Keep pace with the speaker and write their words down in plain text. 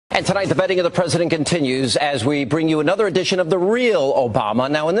And tonight, the vetting of the president continues as we bring you another edition of The Real Obama.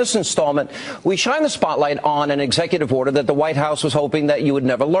 Now, in this installment, we shine the spotlight on an executive order that the White House was hoping that you would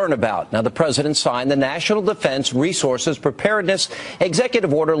never learn about. Now, the president signed the National Defense Resources Preparedness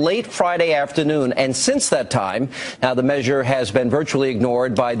Executive Order late Friday afternoon. And since that time, now the measure has been virtually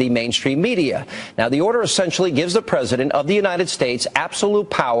ignored by the mainstream media. Now, the order essentially gives the president of the United States absolute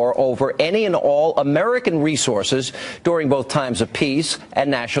power over any and all American resources during both times of peace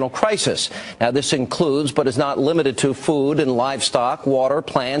and national crisis. Now, this includes, but is not limited to, food and livestock, water,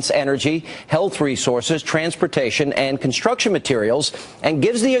 plants, energy, health resources, transportation, and construction materials, and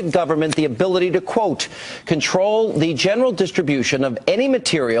gives the government the ability to, quote, control the general distribution of any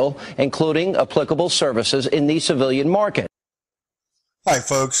material, including applicable services, in the civilian market. Hi,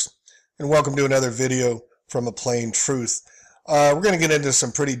 folks, and welcome to another video from A Plain Truth. We're going to get into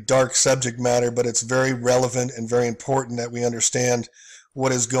some pretty dark subject matter, but it's very relevant and very important that we understand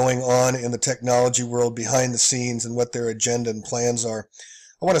what is going on in the technology world behind the scenes and what their agenda and plans are.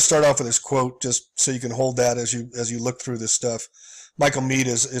 I want to start off with this quote just so you can hold that as you look through this stuff. Michael Meade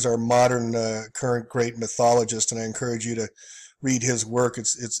is our modern current great mythologist, and I encourage you to read his work.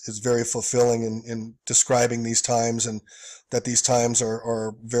 It's very fulfilling in describing these times, and that these times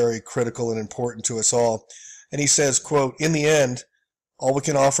are very critical and important to us all. And he says, quote, "In the end, all we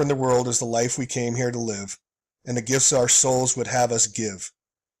can offer in the world is the life we came here to live, and the gifts our souls would have us give.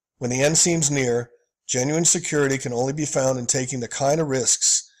 When the end seems near, genuine security can only be found in taking the kind of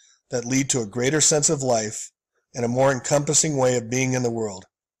risks that lead to a greater sense of life and a more encompassing way of being in the world.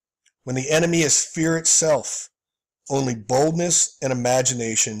 When the enemy is fear itself, only boldness and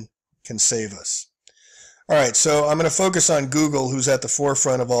imagination can save us." All right, so I'm going to focus on Google, who's at the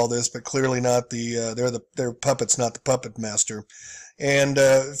forefront of all this, but clearly not they're puppets, not the puppet master. And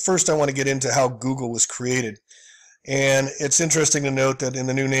first I want to get into how Google was created. And it's interesting to note that in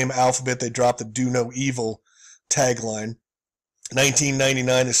the new name Alphabet, they dropped the "Do No Evil" tagline. In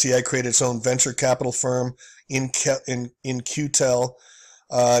 1999, the CIA created its own venture capital firm in QTEL,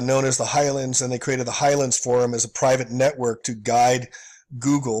 known as the Highlands, and they created the Highlands Forum as a private network to guide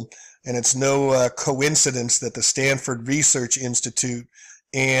Google. And it's no coincidence that the Stanford Research Institute,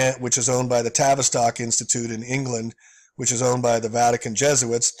 which is owned by the Tavistock Institute in England, which is owned by the Vatican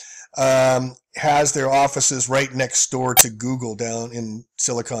Jesuits, has their offices right next door to Google down in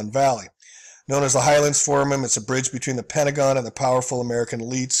Silicon Valley. Known as the Highlands Forum, it's a bridge between the Pentagon and the powerful American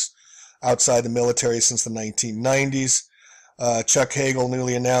elites outside the military since the 1990s. Chuck Hagel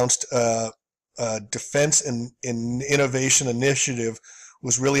newly announced Defense and Innovation Initiative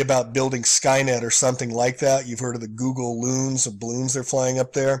was really about building Skynet or something like that. You've heard of the Google loons, the balloons they're flying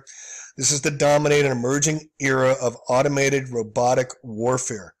up there. This is to dominate an emerging era of automated robotic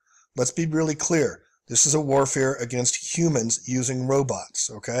warfare. Let's be really clear. This is a warfare against humans using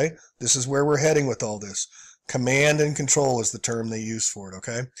robots, okay? This is where we're heading with all this. Command and control is the term they use for it,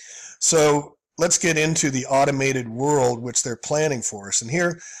 okay? So let's get into the automated world which they're planning for us. And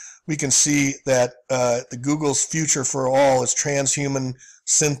here we can see that the Google's future for all is transhuman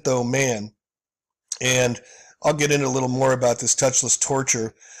Syntho man. And I'll get into a little more about this touchless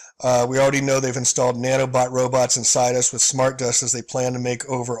torture. We already know they've installed nanobot robots inside us with smart dust as they plan to make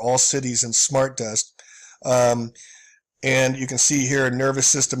over all cities in smart dust. And you can see here nervous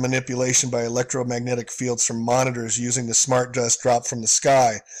system manipulation by electromagnetic fields from monitors using the smart dust dropped from the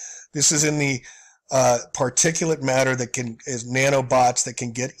sky. This is in the particulate matter that is nanobots that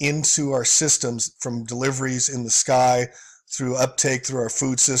can get into our systems from deliveries in the sky, through uptake through our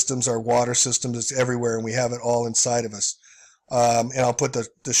food systems, our water systems. It's everywhere, and we have it all inside of us. And I'll put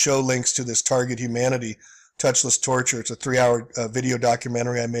the show links to this Target Humanity Touchless Torture. It's a 3-hour video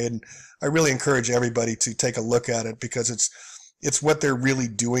documentary I made, and I really encourage everybody to take a look at it, because it's what they're really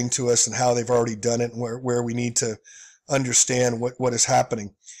doing to us and how they've already done it, and where we need to understand what is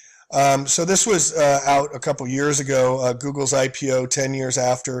happening. So this was out a couple years ago, Google's IPO 10 years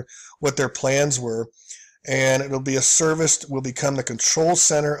after what their plans were, and it'll be a service, will become the control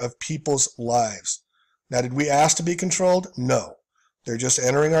center of people's lives. Now, did we ask to be controlled? No. They're just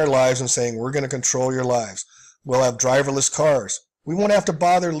entering our lives and saying, we're going to control your lives. We'll have driverless cars. We won't have to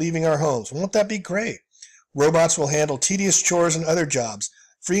bother leaving our homes. Won't that be great? Robots will handle tedious chores and other jobs,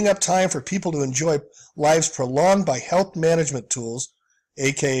 freeing up time for people to enjoy lives prolonged by health management tools,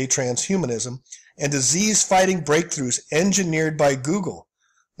 aka transhumanism, and disease-fighting breakthroughs engineered by Google.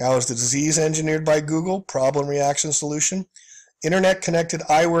 Now, is the disease engineered by Google? Problem, reaction, solution? Internet-connected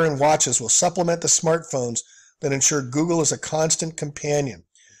eyewear and watches will supplement the smartphones that ensure Google is a constant companion.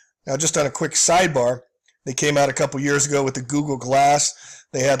 Now, just on a quick sidebar, They came out a couple years ago with the Google Glass.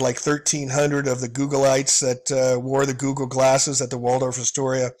 They had like 1,300 of the Googleites that wore the Google glasses at the Waldorf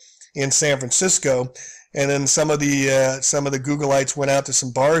Astoria in San Francisco. And then some of the Googleites went out to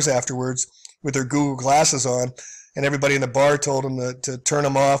some bars afterwards with their Google glasses on, and everybody in the bar told them to turn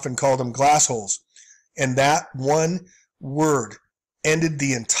them off and called them glass holes. And that one word ended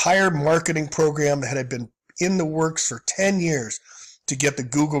the entire marketing program that had been in the works for 10 years to get the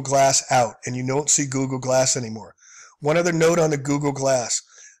Google Glass out, and you don't see Google Glass anymore. One other note on the Google Glass: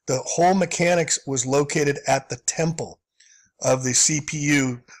 the whole mechanics was located at the temple of the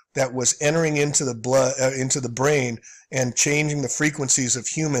CPU that was entering into the blood, into the brain, and changing the frequencies of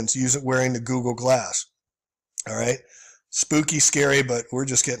humans wearing the Google Glass. All right, spooky, scary, but we're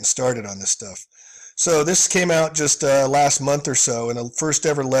just getting started on this stuff. So this came out just last month or so in a first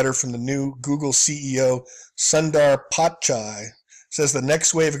ever letter from the new Google CEO, Sundar Pichai. Says the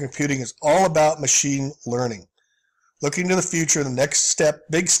next wave of computing is all about machine learning. Looking to the future, the next step,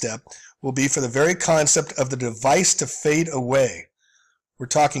 big step, will be for the very concept of the device to fade away. We're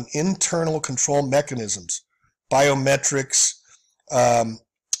talking internal control mechanisms, biometrics,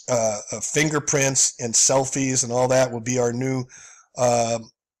 fingerprints, and selfies, and all that will be our new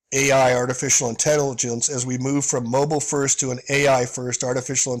AI, artificial intelligence, as we move from mobile first to an AI first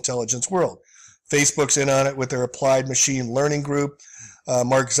artificial intelligence world. Facebook's in on it with their applied machine learning group.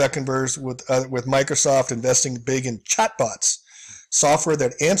 Mark Zuckerberg's with Microsoft investing big in chatbots, software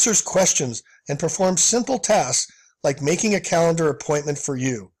that answers questions and performs simple tasks like making a calendar appointment for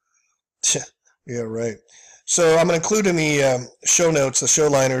you. Yeah, right. So I'm going to include in the show notes, the show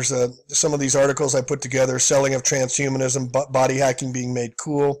liners, some of these articles I put together: selling of transhumanism, body hacking being made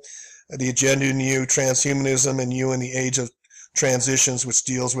cool, the agenda in you, transhumanism and you in the age of transitions, which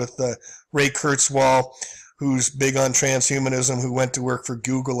deals with Ray Kurzweil, who's big on transhumanism, who went to work for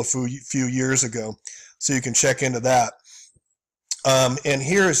Google a few years ago. So you can check into that. And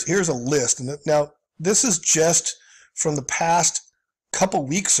here's a list. And now this is just from the past couple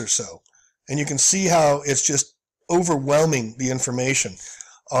weeks or so. And you can see how it's just overwhelming, the information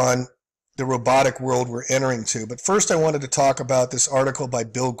on the robotic world we're entering to. But first I wanted to talk about this article by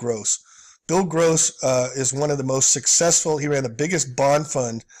Bill Gross. Bill Gross is one of the most successful. He ran the biggest bond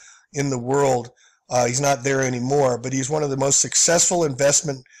fund in the world. He's not there anymore, but he's one of the most successful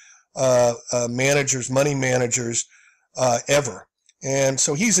investment managers, money managers ever. And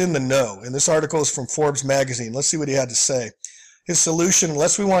so he's in the know. And this article is from Forbes magazine. Let's see what he had to say. His solution: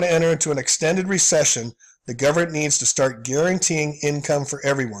 unless we want to enter into an extended recession, the government needs to start guaranteeing income for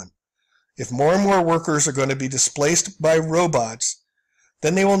everyone. If more and more workers are going to be displaced by robots,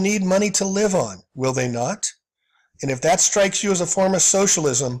 then they will need money to live on, will they not? And if that strikes you as a form of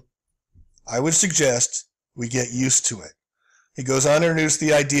socialism, I would suggest we get used to it. He goes on to introduce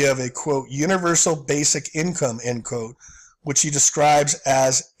the idea of a, quote, universal basic income, end quote, which he describes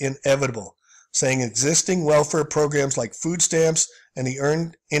as inevitable, saying existing welfare programs like food stamps and the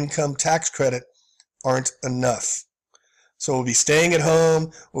earned income tax credit aren't enough. So we'll be staying at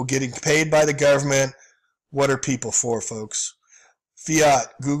home, we're getting paid by the government. What are people for, folks?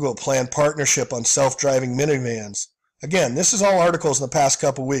 Fiat, Google planned partnership on self-driving minivans. Again, this is all articles in the past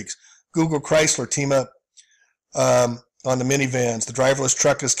couple weeks. Google, Chrysler team up on the minivans. The driverless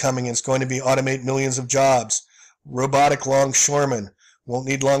truck is coming, and it's going to be automate millions of jobs. Robotic longshoremen. Won't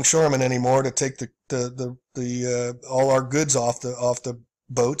need longshoremen anymore to take all our goods off the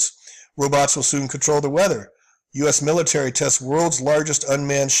boats. Robots will soon control the weather. U.S. military tests world's largest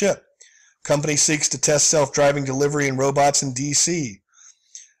unmanned ship. Company seeks to test self-driving delivery and robots in D.C.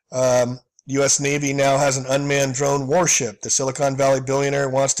 U.S. Navy now has an unmanned drone warship. The Silicon Valley billionaire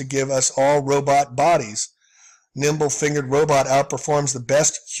wants to give us all robot bodies. Nimble-fingered robot outperforms the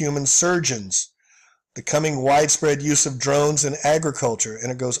best human surgeons. The coming widespread use of drones in agriculture,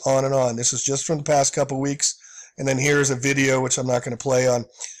 and it goes on and on. This is just from the past couple weeks. And then here's a video, which I'm not going to play, on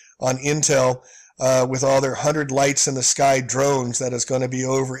Intel, with all their 100 lights in the sky drones that is going to be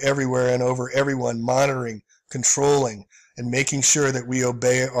over everywhere and over everyone, monitoring, controlling, and making sure that we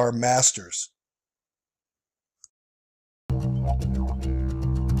obey our masters.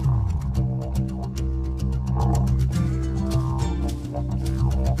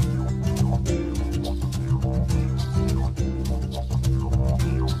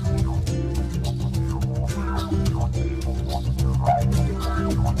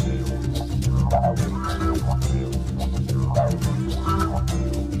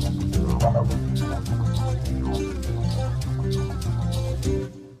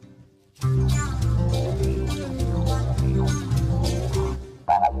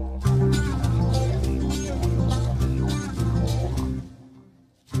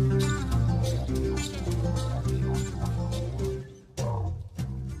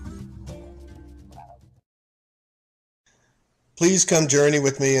 Please come journey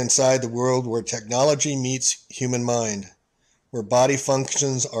with me inside the world where technology meets human mind, where body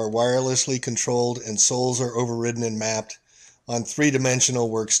functions are wirelessly controlled and souls are overridden and mapped on three-dimensional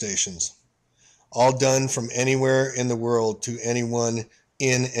workstations, all done from anywhere in the world to anyone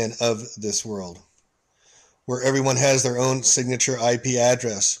in and of this world, where everyone has their own signature IP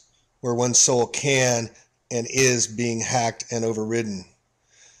address, where one's soul can and is being hacked and overridden.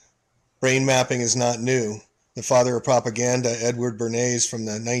 Brain mapping is not new. The father of propaganda, Edward Bernays, from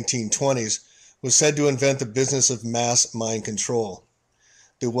the 1920s, was said to invent the business of mass mind control.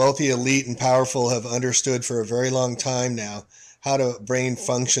 The wealthy, elite, and powerful have understood for a very long time now how the brain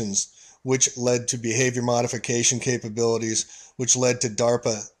functions, which led to behavior modification capabilities, which led to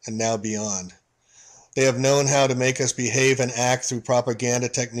DARPA and now beyond. They have known how to make us behave and act through propaganda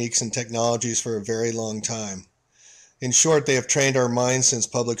techniques and technologies for a very long time. In short, they have trained our minds since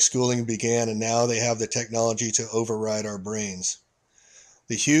public schooling began, and now they have the technology to override our brains.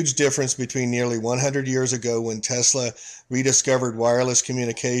 The huge difference between nearly 100 years ago when Tesla rediscovered wireless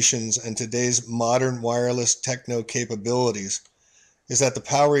communications and today's modern wireless techno capabilities is that the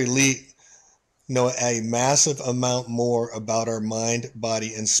power elite know a massive amount more about our mind,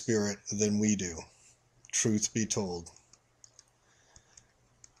 body, and spirit than we do. Truth be told.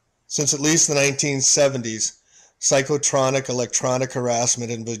 Since at least the 1970s, psychotronic electronic harassment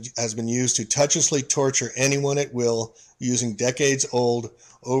has been used to touchlessly torture anyone at will using decades-old,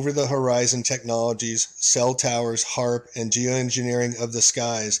 over-the-horizon technologies, cell towers, HARP, and geoengineering of the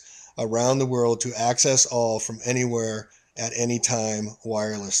skies around the world to access all from anywhere at any time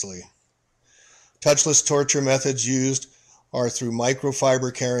wirelessly. Touchless torture methods used are through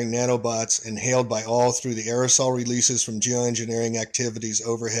microfiber-carrying nanobots inhaled by all through the aerosol releases from geoengineering activities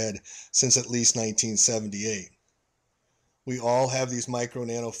overhead since at least 1978. We all have these micro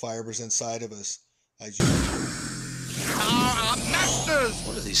nanofibers inside of us. Our masters!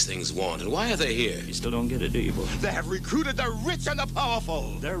 What do these things want, and why are they here? You still don't get it, do you, boy? They have recruited the rich and the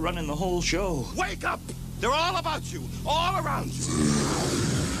powerful. They're running the whole show. Wake up! They're all about you, all around you.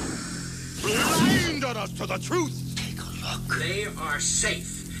 Blinded us to the truth. Take a look. They are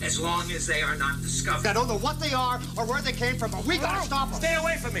safe, as long as they are not discovered. I don't know what they are or where they came from, but we gotta stop them. Stay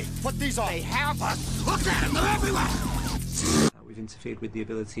away from me. What these are? They have us. Look at them, they're everywhere. We've interfered with the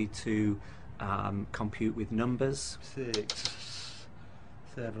ability to compute with numbers. 6,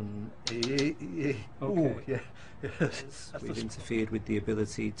 7, 8. Okay. Ooh, yeah. Yes. We've interfered with the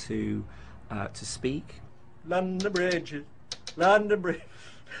ability to speak. London Bridge, London Bridge,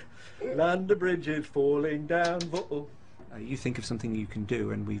 London Bridge is falling down. You think of something you can do,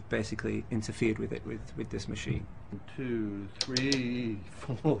 and we've basically interfered with it with this machine. 2, 3,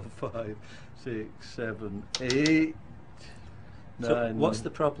 4, 5, 6, 7, 8, 9. So what's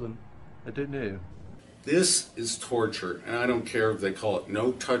the problem? I don't know. This is torture, and I don't care if they call it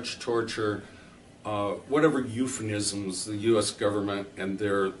no-touch torture, whatever euphemisms the U.S. government and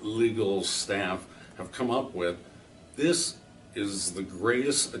their legal staff have come up with. This is the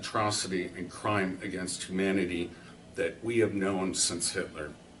greatest atrocity and crime against humanity that we have known since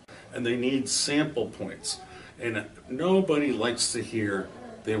Hitler. And they need sample points. And nobody likes to hear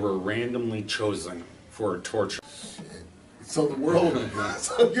they were randomly chosen for torture. So the world,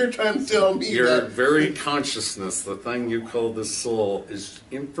 so you're trying to tell me Your that very consciousness, the thing you call the soul, is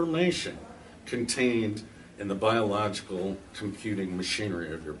information contained in the biological computing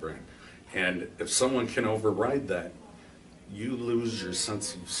machinery of your brain. And if someone can override that, you lose your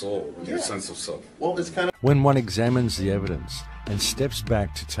sense of soul, your sense of self. Well, it's kind of... When one examines the evidence and steps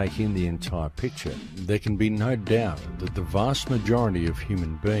back to take in the entire picture, there can be no doubt that the vast majority of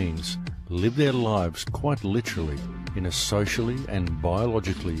human beings live their lives quite literally in a socially and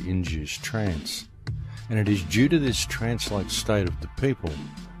biologically induced trance. And it is due to this trance-like state of the people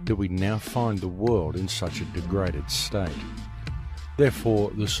that we now find the world in such a degraded state.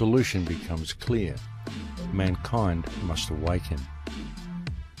 Therefore, the solution becomes clear. Mankind must awaken.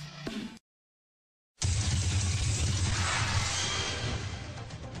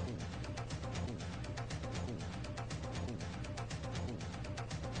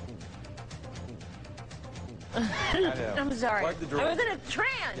 I'm sorry. Wipe the drool. I was in a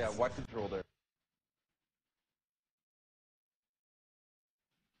trance. Yeah, wipe the drool there.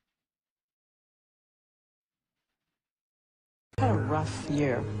 You've had a rough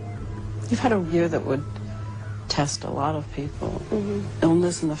year. You've had a year that would test a lot of people.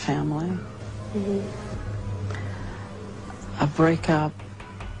 Illness in the family. A breakup.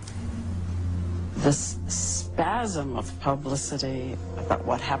 This spasm of publicity about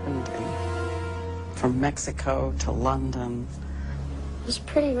what happened from Mexico to London. It was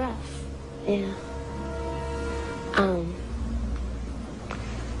pretty rough, yeah.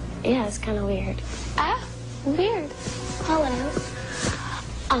 Yeah, it's kind of weird. Ah, weird. Hello.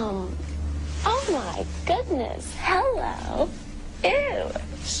 Oh my goodness. Hello. Ew.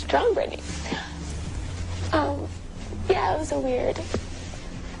 Strong Brittany. Yeah, it was a weird.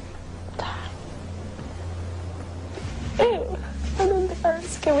 Ew. I'm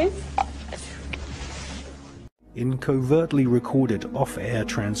embarrassed. Can we stop? In covertly recorded off-air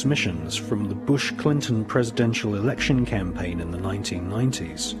transmissions from the Bush-Clinton presidential election campaign in the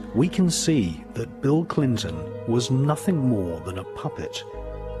 1990s, we can see that Bill Clinton was nothing more than a puppet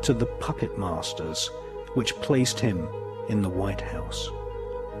to the puppet masters which placed him in the White House.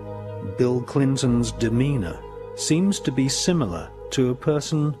 Bill Clinton's demeanor seems to be similar to a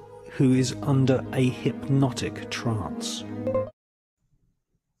person who is under a hypnotic trance.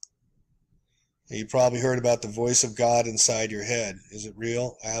 You probably heard about the voice of God inside your head. Is it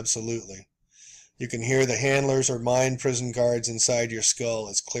real? Absolutely. You can hear the handlers or mind prison guards inside your skull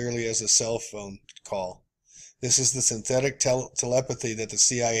as clearly as a cell phone call. This is the synthetic telepathy that the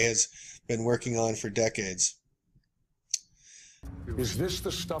CIA has been working on for decades. Is this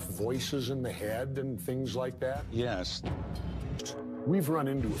the stuff, voices in the head and things like that? Yes. We've run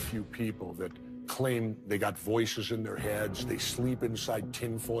into a few people that claim they got voices in their heads, they sleep inside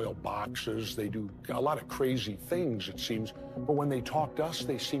tinfoil boxes, they do a lot of crazy things, it seems, but when they talk to us,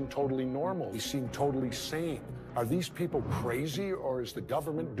 they seem totally normal, they seem totally sane. Are these people crazy, or is the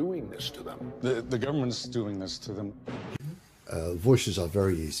government doing this to them? The government's doing this to them. Voices are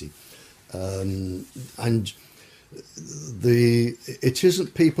very easy. And it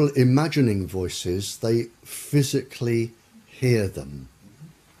isn't people imagining voices, they physically hear them.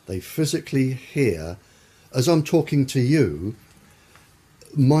 They physically hear, as I'm talking to you,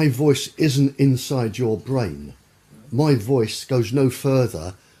 my voice isn't inside your brain. My voice goes no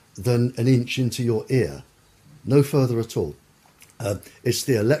further than an inch into your ear, no further at all. It's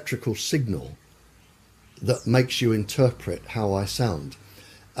the electrical signal that makes you interpret how I sound.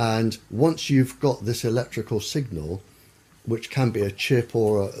 And once you've got this electrical signal, which can be a chip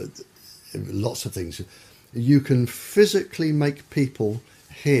or lots of things, you can physically make people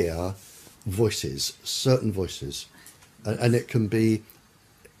hear voices, certain voices, and it can be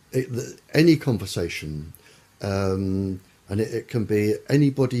any conversation, and it can be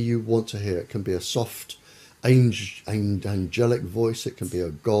anybody you want to hear. It can be a soft, angelic voice. It can be a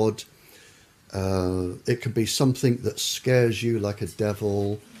god. It can be something that scares you, like a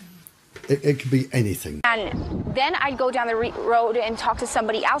devil. It could be anything. And then I'd go down the road and talk to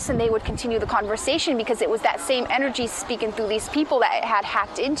somebody else, and they would continue the conversation because it was that same energy speaking through these people that it had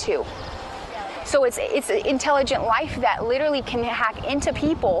hacked into. So it's an intelligent life that literally can hack into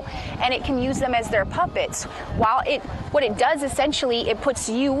people, and it can use them as their puppets. What it does essentially, it puts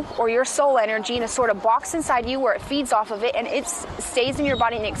you or your soul energy in a sort of box inside you where it feeds off of it, and it stays in your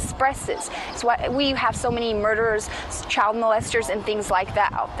body and expresses. It's why we have so many murderers, child molesters, and things like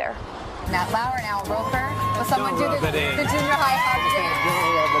that out there. Matt Lauer and Al Roper. Will someone do the junior high hug?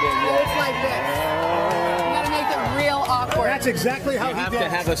 It's like this. You gotta make it real awkward. That's exactly how you have to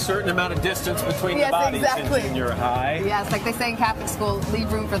have a certain amount of distance between the bodies in junior high. Yes, like they say in Catholic school,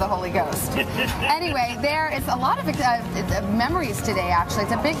 leave room for the Holy Ghost. Anyway, there is a lot of memories today, actually.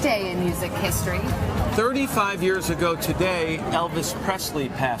 It's a big day in music history. 35 years ago today, Elvis Presley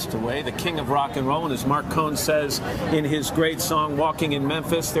passed away, the king of rock and roll. And as Mark Cohn says in his great song, Walking in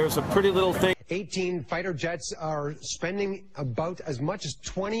Memphis, there's a pretty little thing. 18 fighter jets are spending about as much as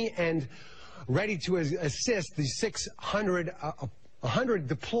 20 and ready to assist the 100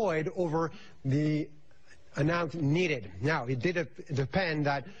 deployed over the amount needed. Now, it did depend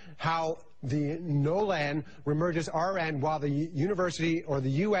that how the NOLAN remerges our end, while the university or the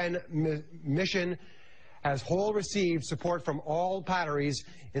UN mission as whole received support from all batteries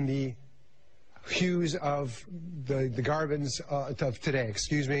in the hues of the garbins of today.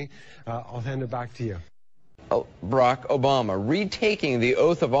 Excuse me. I'll hand it back to you. Barack Obama retaking the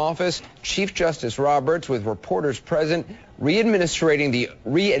oath of office. Chief Justice Roberts, with reporters present, administering the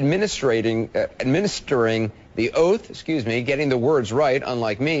oath, getting the words right,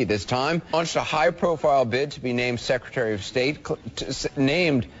 unlike me this time, launched a high-profile bid to be named Secretary of State,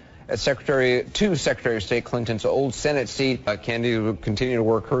 Secretary of State Clinton's old Senate seat. Candy will continue to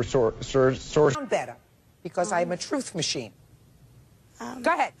work her source. Better, because I'm a truth machine.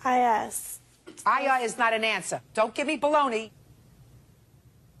 Go ahead. IS. II is not an answer. Don't give me baloney.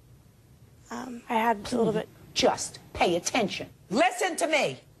 I had a little bit. Just pay attention. Listen to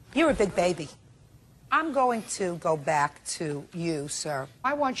me. You're a big baby. I'm going to go back to you, sir.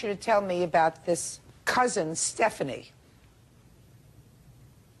 I want you to tell me about this cousin, Stephanie.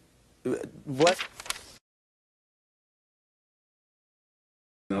 What?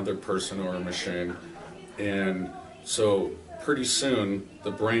 another person or a machine. And so pretty soon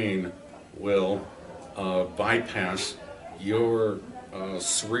the brain will bypass your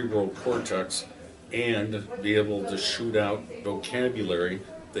cerebral cortex and be able to shoot out vocabulary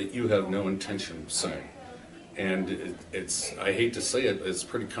that you have no intention of saying. And it's, I hate to say it, it's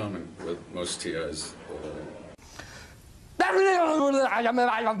pretty common with most TIs.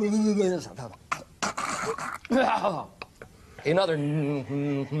 In other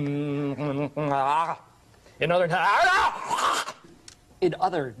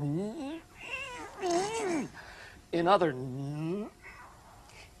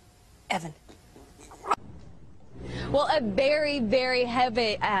Evan. Well, a very, very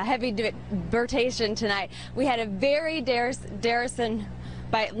heavy debatation tonight. We had a very Darrison.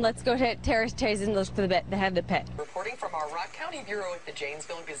 But let's go to Terrace and look for the head of the pit. Reporting from our Rock County Bureau at the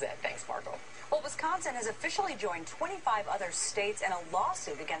Janesville Gazette. Thanks, Margot. Well, Wisconsin has officially joined 25 other states in a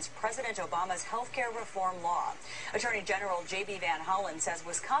lawsuit against President Obama's health care reform law. Attorney General J.B. Van Hollen says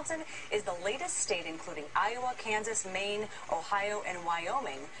Wisconsin is the latest state, including Iowa, Kansas, Maine, Ohio, and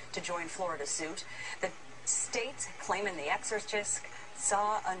Wyoming, to join Florida's suit. The states claiming the Exorcist,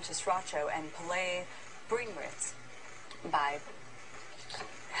 Sa Unchesracho, and Pele Bringritz by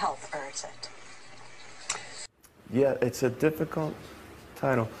health urgent. Yeah, it's a difficult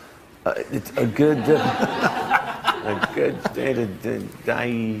title. It's a good day to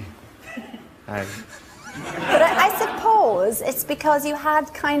die. But I suppose it's because you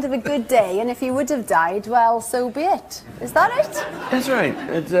had kind of a good day, and if you would have died, well, so be it. Is that it? That's right.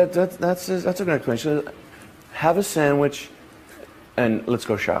 That's a good explanation. Have a sandwich, and let's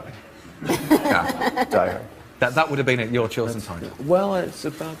go shopping. Yeah. Die hard. That would have been at your chosen time. Well, it's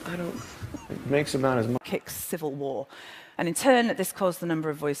about, it makes about as much. Kicks civil war. And in turn, this caused the number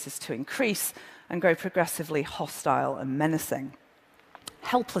of voices to increase and grow progressively hostile and menacing.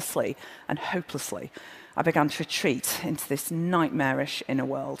 Helplessly and hopelessly, I began to retreat into this nightmarish inner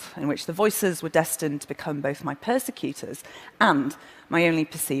world in which the voices were destined to become both my persecutors and my only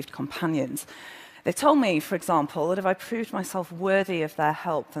perceived companions. They told me, for example, that if I proved myself worthy of their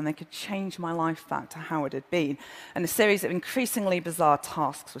help, then they could change my life back to how it had been. And a series of increasingly bizarre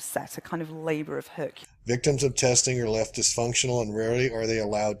tasks was set, a kind of labor of Hercules. Victims of testing are left dysfunctional, and rarely are they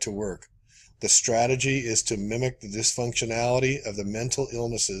allowed to work. The strategy is to mimic the dysfunctionality of the mental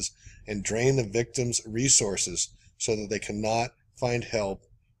illnesses and drain the victim's resources so that they cannot find help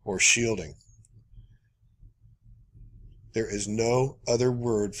or shielding. There is no other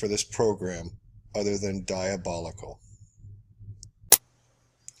word for this program other than diabolical.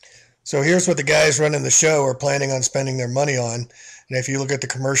 So here's what the guys running the show are planning on spending their money on. And if you look at the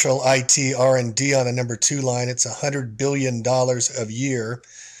commercial IT R&D on the number 2 line, it's $100 billion a year,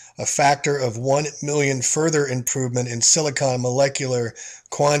 a factor of 1 million further improvement in silicon, molecular,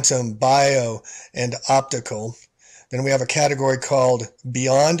 quantum, bio, and optical. Then we have a category called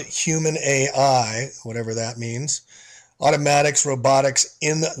Beyond Human AI, whatever that means. Automatics, robotics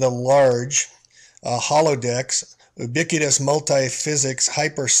in the large. Holodecks, ubiquitous multi-physics,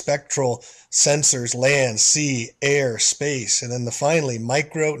 hyperspectral sensors, land, sea, air, space, and then finally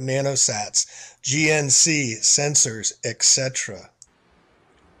micro nanosats, GNC sensors, etc.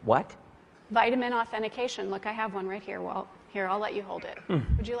 What? Vitamin authentication. Look, I have one right here. Well, here, I'll let you hold it.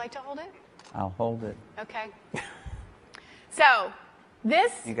 Would you like to hold it? I'll hold it. Okay. So,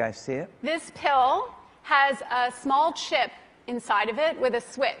 you guys see it? This pill has a small chip inside of it with a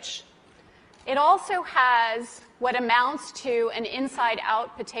switch. It also has what amounts to an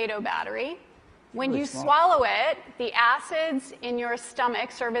inside-out potato battery. When you swallow it, the acids in your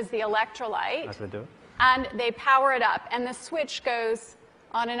stomach serve as the electrolyte. That's what I do. And they power it up, and the switch goes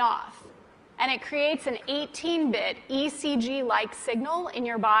on and off. And it creates an 18-bit ECG-like signal in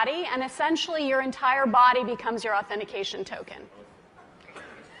your body, and essentially your entire body becomes your authentication token.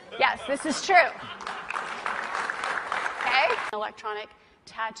 Yes, this is true. Okay? Electronic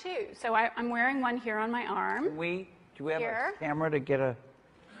tattoo. So I'm wearing one here on my arm. Do we have here. a camera to get a...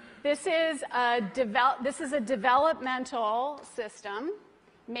 This is a developmental system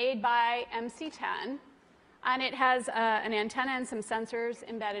made by MC10, and it has an antenna and some sensors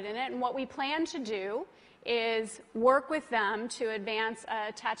embedded in it. And what we plan to do is work with them to advance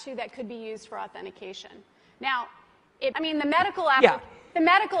a tattoo that could be used for authentication. Now, the medical application. The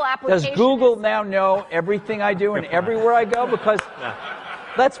medical application. Does Google now know everything I do and everywhere I go? Because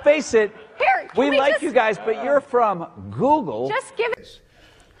let's face it, we like you guys, but you're from Google. Just give it.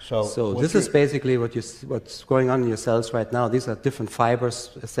 So this is basically what's going on in your cells right now. These are different fibers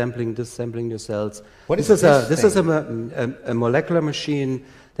assembling, disassembling your cells. What is this is a molecular machine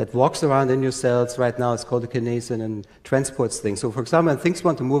that walks around in your cells. Right now it's called a kinesin and transports things. So for example, when things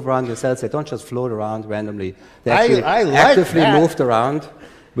want to move around your cells, they don't just float around randomly. They actually I like actively that. moved around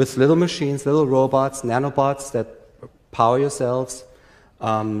with little machines, little robots, nanobots that power your cells.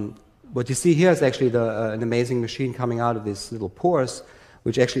 What you see here is actually an amazing machine coming out of these little pores,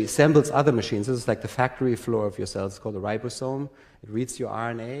 which actually assembles other machines. This is like the factory floor of your cells. It's called a ribosome. It reads your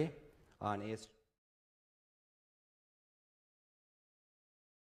RNA. RNA is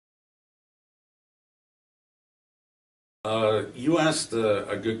you asked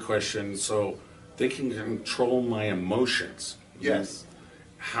a good question. So they can control my emotions. Yes.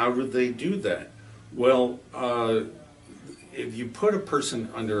 How do they do that? Well, if you put a person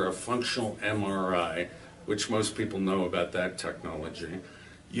under a functional MRI, which most people know about that technology,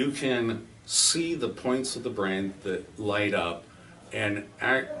 you can see the points of the brain that light up and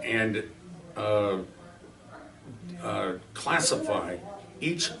classify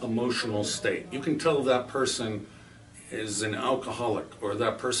each emotional state. You can tell that person is an alcoholic, or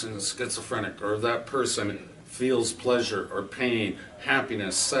that person is schizophrenic, or that person feels pleasure or pain,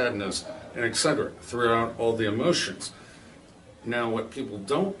 happiness, sadness, and etc. throughout all the emotions. Now, what people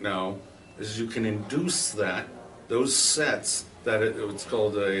don't know is you can induce those sets, it's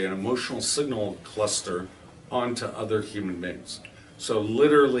called an emotional signal cluster, onto other human beings. So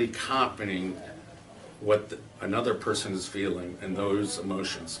literally copying what another person is feeling and those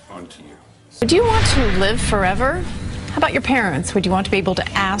emotions onto you. Would you want to live forever? How about your parents? Would you want to be able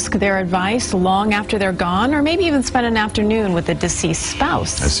to ask their advice long after they're gone, or maybe even spend an afternoon with a deceased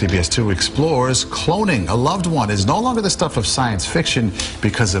spouse? As CBS 2 explores, cloning a loved one is no longer the stuff of science fiction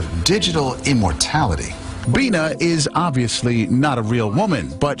because of digital immortality. Bina is obviously not a real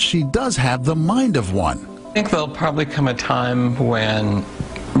woman, but she does have the mind of one. I think there'll probably come a time when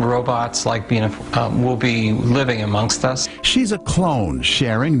robots like Bina will be living amongst us. She's a clone,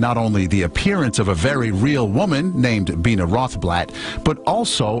 sharing not only the appearance of a very real woman named Bina Rothblatt, but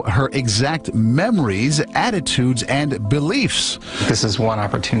also her exact memories, attitudes, and beliefs. This is one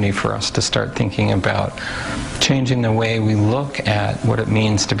opportunity for us to start thinking about changing the way we look at what it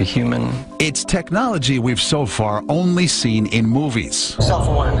means to be human. It's technology we've so far only seen in movies.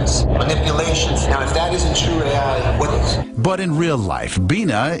 Self-awareness, manipulation. Now, if that isn't true reality, what is? But in real life,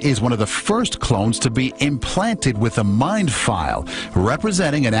 Bina is one of the first clones to be implanted with a mind file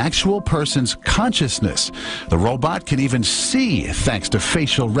representing an actual person's consciousness. The robot can even see thanks to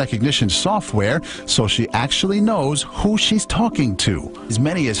facial recognition software, so she actually knows who she's talking to. As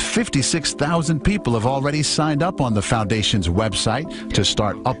many as 56,000 people have already signed up on the Foundation's website to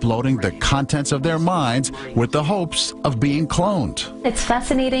start uploading the contents of their minds with the hopes of being cloned. It's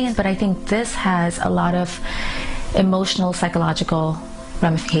fascinating, but I think this has a lot of emotional, psychological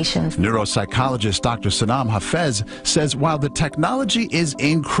ramifications. Neuropsychologist Dr. Sanam Hafez says while the technology is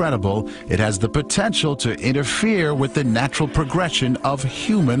incredible, it has the potential to interfere with the natural progression of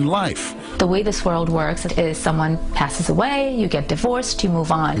human life. The way this world works is someone passes away, you get divorced, you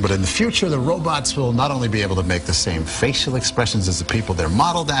move on. But in the future, the robots will not only be able to make the same facial expressions as the people they're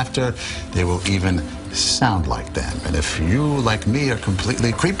modeled after, they will even sound like them. And if you, like me, are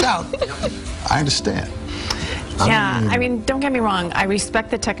completely creeped out, I understand. Yeah, I mean, don't get me wrong. I respect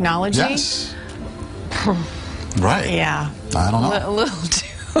the technology. Yes. Right. Yeah. I don't know. A little too.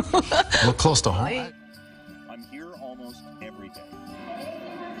 A little close to home. I'm here almost every day.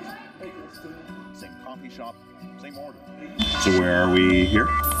 Same coffee shop, same order. So where are we here?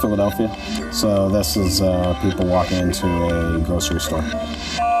 Philadelphia. So this is people walking into a grocery store.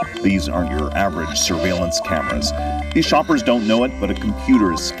 These aren't your average surveillance cameras. These shoppers don't know it, but a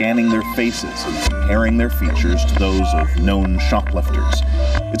computer is scanning their faces and comparing their features to those of known shoplifters.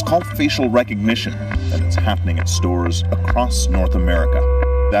 It's called facial recognition, and it's happening at stores across North America.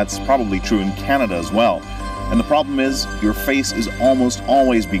 That's probably true in Canada as well. And the problem is, your face is almost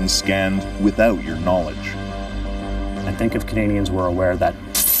always being scanned without your knowledge. I think if Canadians were aware that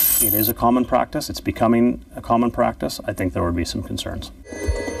it is a common practice, it's becoming a common practice, I think there would be some concerns.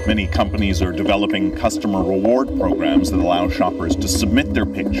 Many companies are developing customer reward programs that allow shoppers to submit their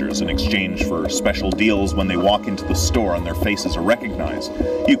pictures in exchange for special deals when they walk into the store and their faces are recognized.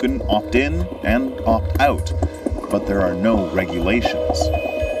 You can opt in and opt out, but there are no regulations.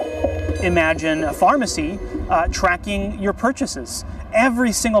 Imagine a pharmacy tracking your purchases.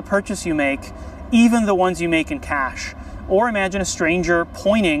 Every single purchase you make, even the ones you make in cash. Or imagine a stranger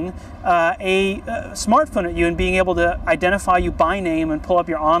pointing a smartphone at you and being able to identify you by name and pull up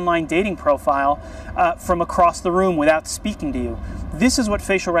your online dating profile from across the room without speaking to you. This is what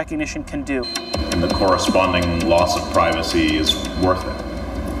facial recognition can do. And the corresponding loss of privacy is worth it.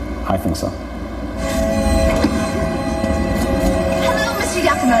 I think so. Hello, Mr.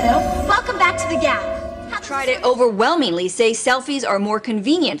 Yakima. Moto. Welcome back to the Gap. Try to overwhelmingly say selfies are more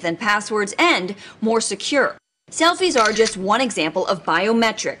convenient than passwords and more secure. Selfies are just one example of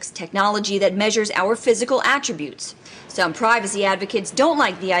biometrics, technology that measures our physical attributes. Some privacy advocates don't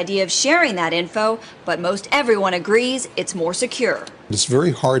like the idea of sharing that info, but most everyone agrees it's more secure. It's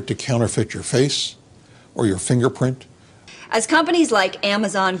very hard to counterfeit your face or your fingerprint. As companies like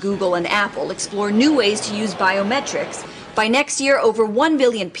Amazon, Google, and Apple explore new ways to use biometrics, by next year, over 1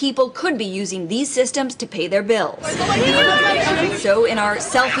 billion people could be using these systems to pay their bills. So in our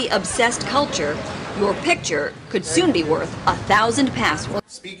selfie-obsessed culture, your picture could soon be worth 1,000 passwords.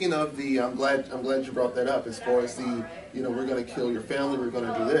 Speaking of the, I'm glad you brought that up as far as the, we're going to kill your family, we're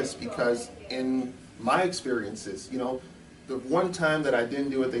going to do this, because in my experiences, the one time that I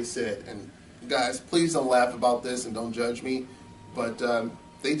didn't do what they said, and guys, please don't laugh about this and don't judge me, but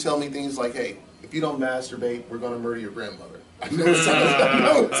they tell me things like, hey, if you don't masturbate, we're going to murder your grandmother. I know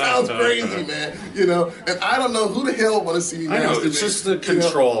it sounds crazy, man, and I don't know who the hell want to see me masturbate. I know, it's just the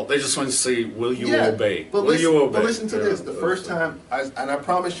control. They just want to see, will you obey? Will you obey? But listen to this. The first time, and I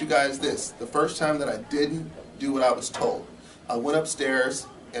promise you guys this, the first time that I didn't do what I was told, I went upstairs,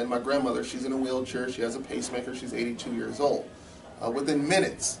 and my grandmother, she's in a wheelchair, she has a pacemaker, she's 82 years old. Within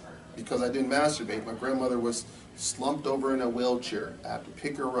minutes, because I didn't masturbate, my grandmother was slumped over in a wheelchair. I have to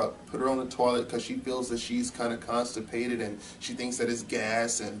pick her up, put her on the toilet because she feels that she's kind of constipated and she thinks that it's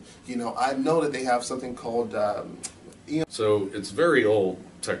gas. And, I know that they have something called... So it's very old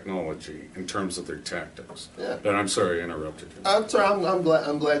technology in terms of their tactics. Yeah. And I'm sorry I interrupted you. I'm sorry.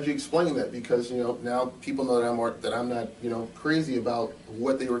 I'm glad you explained that because now people know that I'm not crazy about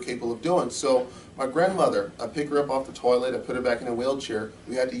what they were capable of doing. So my grandmother, I picked her up off the toilet, I put her back in a wheelchair.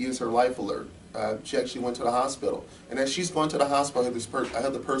 We had to use her life alert. She actually went to the hospital, and as she's going to the hospital, I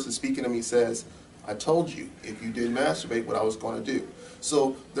had the person speaking to me says, "I told you if you didn't masturbate, what I was going to do."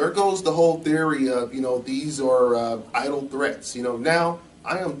 So there goes the whole theory of these are idle threats. Now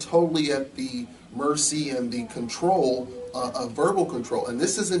I am totally at the mercy and the control of verbal control, and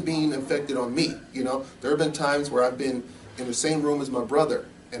this isn't being affected on me. There have been times where I've been in the same room as my brother,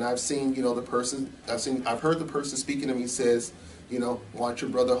 and I've seen I've heard the person speaking to me says, watch your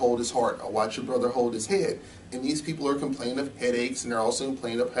brother hold his heart, or watch your brother hold his head. And these people are complaining of headaches, and they're also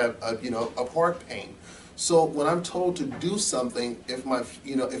complaining of heart pain. So when I'm told to do something,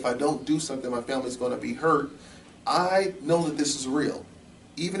 if I don't do something, my family's going to be hurt. I know that this is real,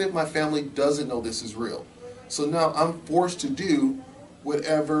 even if my family doesn't know this is real. So now I'm forced to do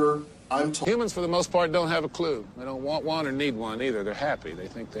whatever I'm told. Humans, for the most part, don't have a clue. They don't want one or need one either. They're happy. They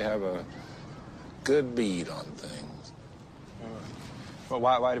think they have a good bead on things. Well,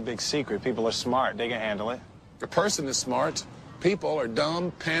 why the big secret? People are smart. They can handle it. A person is smart. People are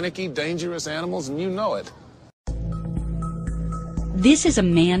dumb, panicky, dangerous animals, and you know it. This is a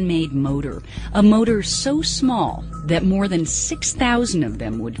man-made motor, a motor so small that more than 6,000 of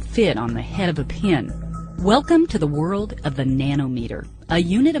them would fit on the head of a pin. Welcome to the world of the nanometer, a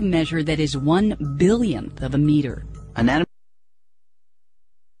unit of measure that is 1 billionth of a meter. A nanometer.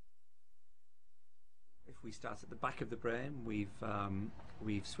 If we start at the back of the brain,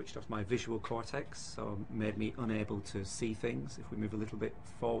 we've switched off my visual cortex, so made me unable to see things. If we move a little bit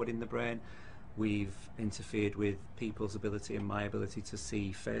forward in the brain, we've interfered with people's ability and my ability to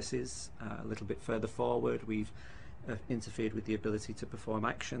see faces. A little bit further forward, we've interfered with the ability to perform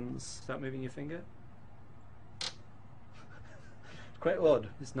actions. Start moving your finger. Quite odd.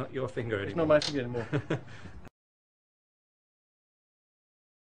 It's not your finger anymore. It's not my finger anymore.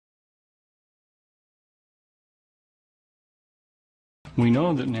 We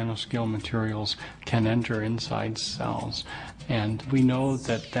know that nanoscale materials can enter inside cells, and we know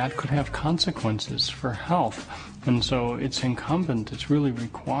that that could have consequences for health. And so it's incumbent, it's really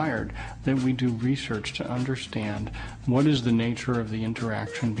required that we do research to understand what is the nature of the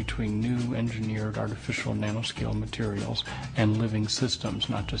interaction between new engineered artificial nanoscale materials and living systems,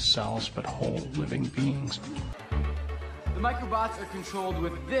 not just cells, but whole living beings. The microbots are controlled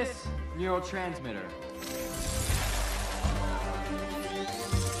with this neurotransmitter.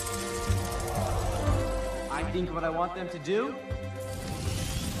 I think what I want them to do,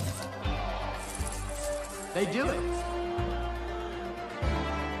 they do it.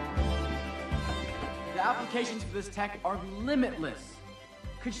 The applications for this tech are limitless.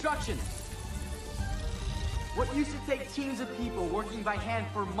 Construction. What used to take teams of people working by hand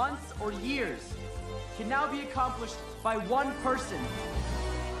for months or years can now be accomplished by one person.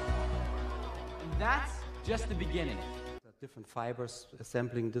 And that's just the beginning. different fibers,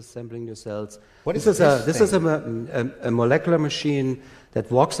 assembling, disassembling your cells. What is this is thing? a molecular machine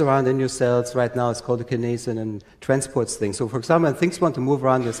that walks around in your cells. Right now it's called a kinesin and transports things. So for example, when things want to move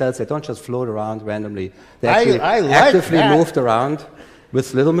around your cells, they don't just float around randomly. They actually I like actively that. moved around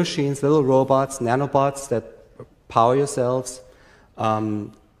with little machines, little robots, nanobots that power your cells.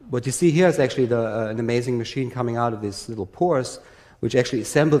 What you see here is actually an amazing machine coming out of these little pores, which actually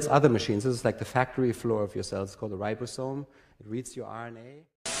assembles other machines. This is like the factory floor of your cells. It's called a ribosome. It reads your RNA.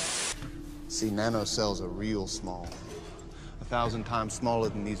 See, nanocells are real small. 1,000 times smaller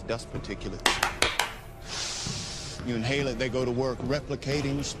than these dust particulates. You inhale it, they go to work,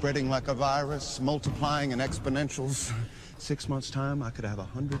 replicating, spreading like a virus, multiplying in exponentials. 6 months' time, I could have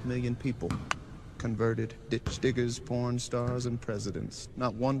 100 million people. Converted ditch diggers, porn stars, and presidents.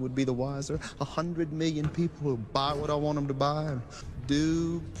 Not one would be the wiser. 100 million people who buy what I want them to buy and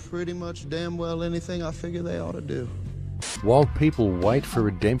do pretty much damn well anything I figure they ought to do. While people wait for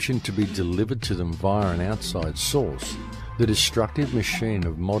redemption to be delivered to them via an outside source, the destructive machine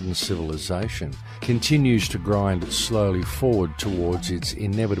of modern civilization continues to grind slowly forward towards its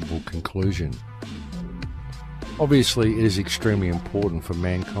inevitable conclusion. Obviously, it is extremely important for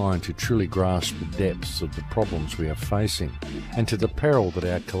mankind to truly grasp the depths of the problems we are facing and to the peril that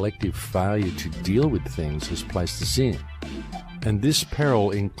our collective failure to deal with things has placed us in. And this peril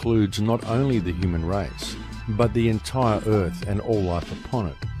includes not only the human race, but the entire Earth and all life upon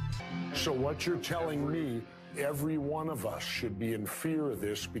it. So what you're telling me, every one of us should be in fear of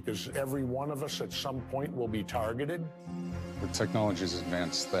this because every one of us at some point will be targeted? The technology's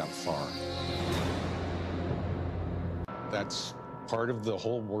advanced that far. That's part of the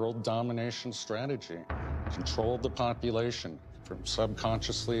whole world domination strategy. Control the population from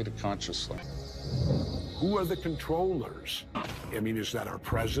subconsciously to consciously. Who are the controllers? I mean, is that our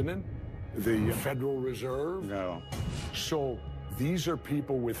president? The Federal Reserve? No. So these are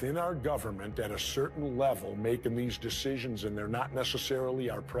people within our government at a certain level making these decisions, and they're not necessarily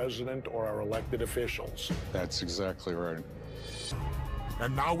our president or our elected officials. That's exactly right.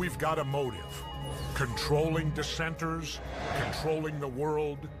 And now we've got a motive. Controlling dissenters, controlling the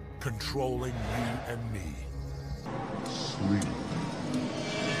world, controlling you and me. Sleep.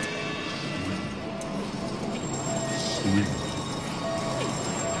 Sleep.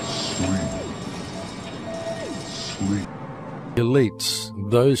 Sleep. Sleep. Elites,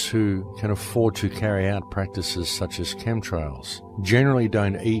 those who can afford to carry out practices such as chemtrails, generally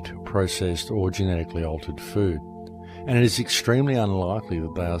don't eat processed or genetically altered food. And it is extremely unlikely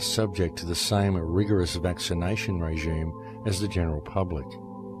that they are subject to the same rigorous vaccination regime as the general public.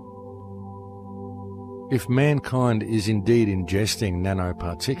 If mankind is indeed ingesting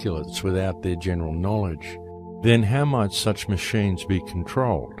nanoparticulates without their general knowledge, then how might such machines be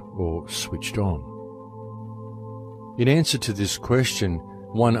controlled or switched on? In answer to this question,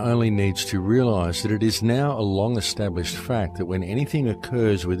 one only needs to realize that it is now a long-established fact that when anything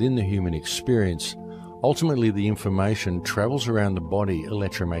occurs within the human experience, ultimately, the information travels around the body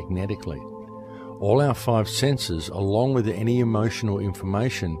electromagnetically. All our 5 senses, along with any emotional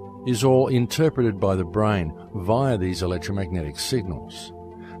information, is all interpreted by the brain via these electromagnetic signals.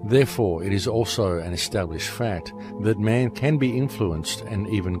 Therefore, it is also an established fact that man can be influenced and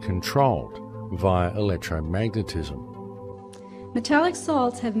even controlled via electromagnetism. Metallic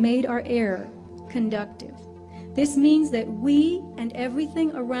salts have made our air conductive. This means that we and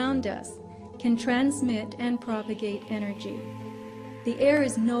everything around us can transmit and propagate energy. The air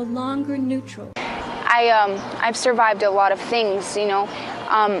is no longer neutral. I've survived a lot of things, you know.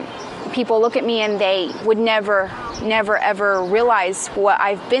 People look at me and they would never ever realize what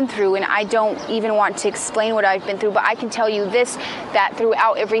I've been through, and I don't even want to explain what I've been through, but I can tell you this, that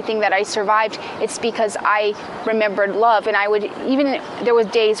throughout everything that I survived, it's because I remembered love. And there was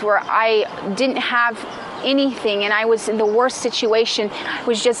days where I didn't have anything and I was in the worst situation. I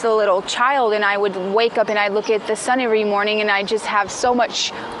was just a little child, and I would wake up and I'd look at the sun every morning and I just have so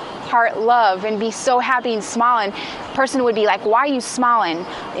much heart love and be so happy and smile, and a person would be like, why are you smiling?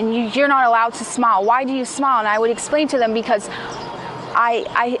 And you're not allowed to smile. Why do you smile? And I would explain to them, because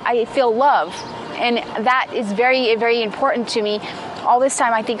I feel love, and that is very, very important to me. All this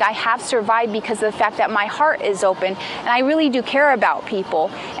time, I think I have survived because of the fact that my heart is open, and I really do care about people,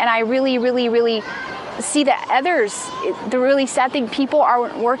 and I really, really, really see that others, the really sad thing, people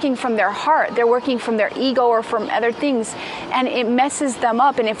aren't working from their heart. They're working from their ego or from other things, and it messes them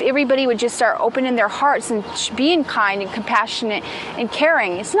up. And if everybody would just start opening their hearts and being kind and compassionate and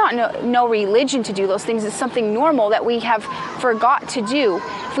caring, it's not no religion to do those things. It's something normal that we have forgot to do.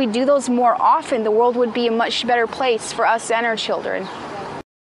 If we do those more often, the world would be a much better place for us and our children.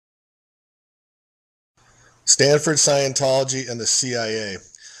 Stanford Scientology and the CIA.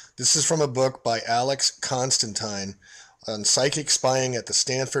 This is from a book by Alex Constantine on psychic spying at the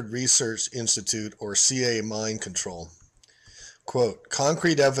Stanford Research Institute, or CIA mind control. Quote,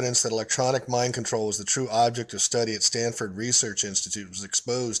 concrete evidence that electronic mind control was the true object of study at Stanford Research Institute was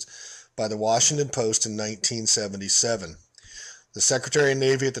exposed by the Washington Post in 1977. The Secretary of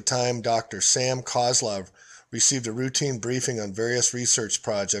Navy at the time, Dr. Sam Kozlov, received a routine briefing on various research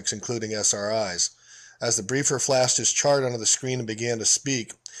projects, including SRIs. As the briefer flashed his chart onto the screen and began to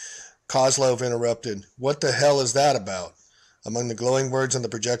speak, Kozlov interrupted, "What the hell is that about?" Among the glowing words on the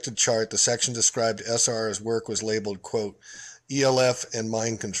projected chart, the section described SRI's work was labeled, quote, ELF and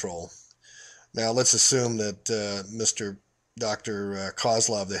mind control. Now, let's assume that Mr. Dr.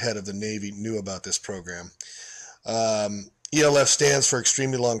 Kozlov, the head of the Navy, knew about this program. ELF stands for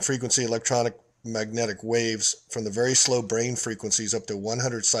extremely long frequency electronic magnetic waves from the very slow brain frequencies up to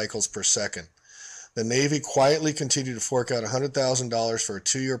 100 cycles per second. The Navy quietly continued to fork out $100,000 for a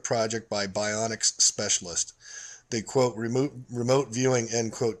 2-year project by bionics specialist. The, quote, remote viewing,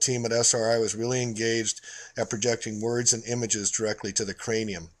 end quote, team at SRI was really engaged at projecting words and images directly to the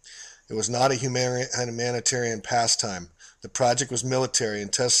cranium. It was not a humanitarian pastime. The project was military,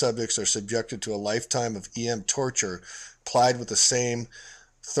 and test subjects are subjected to a lifetime of EM torture, plied with the same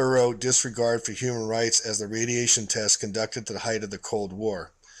thorough disregard for human rights as the radiation tests conducted at the height of the Cold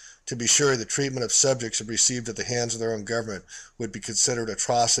War. To be sure, the treatment of subjects received at the hands of their own government would be considered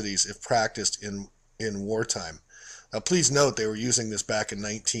atrocities if practiced in wartime. Now, please note they were using this back in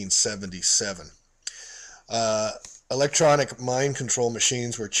 1977. Electronic mind control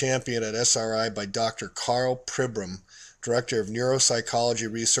machines were championed at SRI by Dr. Carl Pribram, Director of Neuropsychology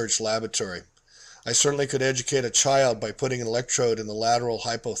Research Laboratory. I certainly could educate a child by putting an electrode in the lateral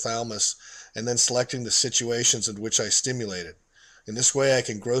hypothalamus and then selecting the situations in which I stimulate it. In this way, I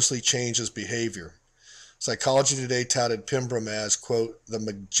can grossly change his behavior. Psychology Today touted Pimbram as, quote, the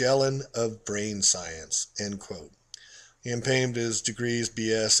Magellan of brain science, end quote. He obtained his degrees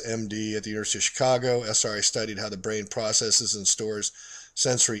BS, MD at the University of Chicago. SRI studied how the brain processes and stores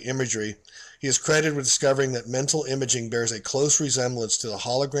sensory imagery. He is credited with discovering that mental imaging bears a close resemblance to the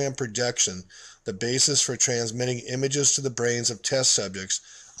hologram projection, the basis for transmitting images to the brains of test subjects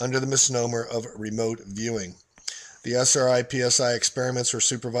under the misnomer of remote viewing. The SRI-PSI experiments were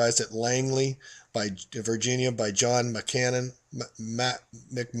supervised at Langley, Virginia by John McMahon,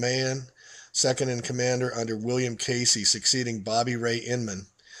 second in commander under William Casey, succeeding Bobby Ray Inman.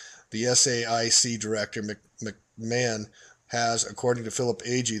 The SAIC director, McMahon, has, according to Philip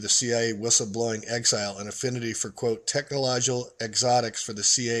Agee, the CIA whistleblowing exile, an affinity for, quote, technological exotics for the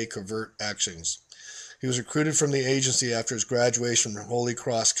CIA covert actions. He was recruited from the agency after his graduation from Holy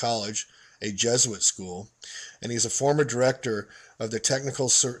Cross College, a Jesuit school, and he's a former director of the Technical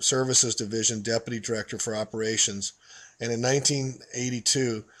Services Division, Deputy Director for Operations, and in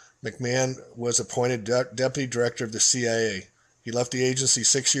 1982, McMahon was appointed Deputy Director of the CIA. He left the agency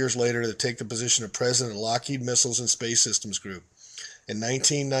 6 years later to take the position of President of Lockheed Missiles and Space Systems Group. In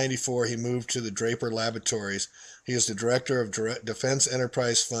 1994, he moved to the Draper Laboratories. He is the Director of Defense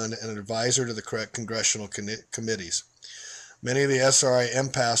Enterprise Fund and an advisor to the congressional committees. Many of the SRI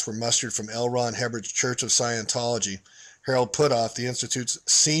empaths were mustered from L. Ron Hubbard's Church of Scientology. Harold Putoff, the Institute's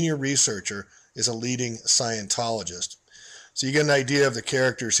senior researcher, is a leading Scientologist. So you get an idea of the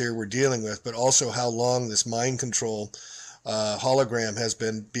characters here we're dealing with, but also how long this mind control hologram has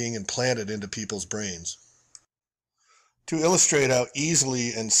been being implanted into people's brains. To illustrate how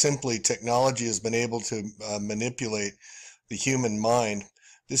easily and simply technology has been able to manipulate the human mind,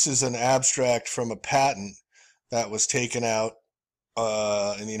 this is an abstract from a patent that was taken out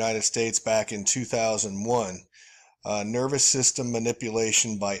in the United States back in 2001. Nervous system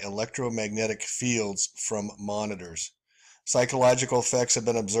manipulation by electromagnetic fields from monitors. Psychological effects have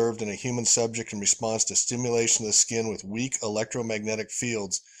been observed in a human subject in response to stimulation of the skin with weak electromagnetic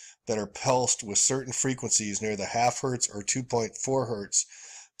fields that are pulsed with certain frequencies near the half hertz or 2.4 hertz,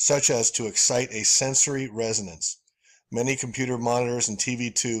 such as to excite a sensory resonance. Many computer monitors and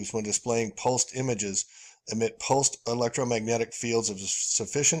TV tubes, when displaying pulsed images, emit pulsed electromagnetic fields of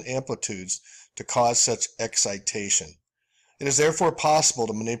sufficient amplitudes to cause such excitation. It is therefore possible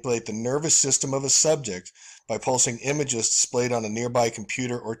to manipulate the nervous system of a subject by pulsing images displayed on a nearby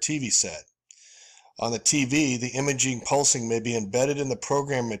computer or TV set. On the TV, the imaging pulsing may be embedded in the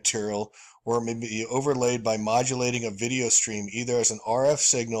program material, or it may be overlaid by modulating a video stream either as an RF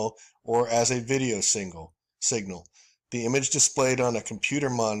signal or as a video signal. The image displayed on a computer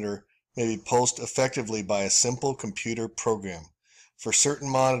monitor may be pulsed effectively by a simple computer program. For certain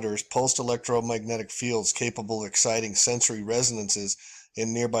monitors, pulsed electromagnetic fields capable of exciting sensory resonances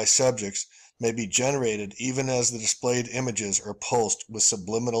in nearby subjects may be generated even as the displayed images are pulsed with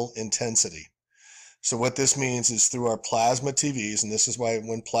subliminal intensity. So what this means is through our plasma TVs, and this is why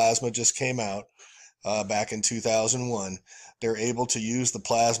when plasma just came out back in 2001, they're able to use the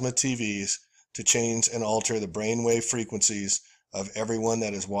plasma TVs to change and alter the brainwave frequencies of everyone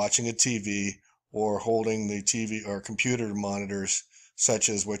that is watching a TV or holding the TV or computer monitors, such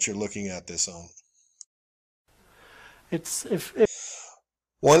as what you're looking at this on.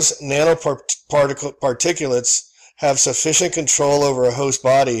 Once nanoparticulates have sufficient control over a host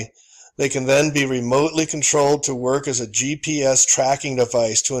body, they can then be remotely controlled to work as a GPS tracking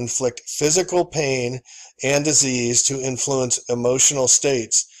device to inflict physical pain and disease, to influence emotional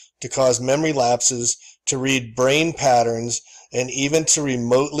states, to cause memory lapses, to read brain patterns, and even to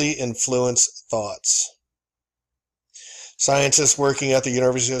remotely influence thoughts. Scientists working at the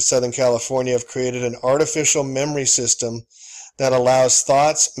University of Southern California have created an artificial memory system that allows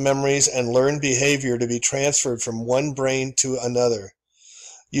thoughts, memories, and learned behavior to be transferred from one brain to another.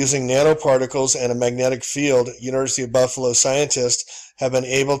 Using nanoparticles and a magnetic field, University of Buffalo scientists have been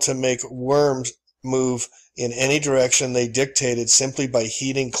able to make worms move in any direction they dictated simply by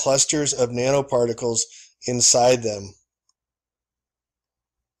heating clusters of nanoparticles inside them.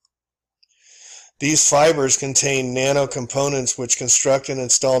 These fibers contain nano components which construct and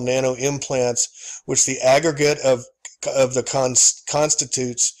install nano implants, which the aggregate of the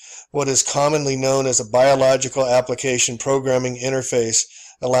constitutes what is commonly known as a biological application programming interface,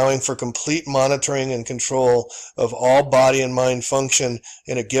 allowing for complete monitoring and control of all body and mind function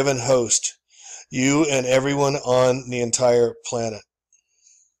in a given host, you and everyone on the entire planet,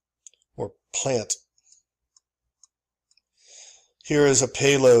 or plant. Here is a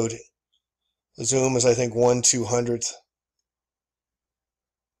payload. The zoom is, I think, 1/200th.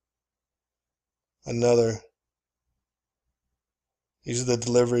 Another. These are the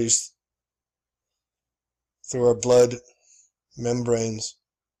deliveries through our blood membranes.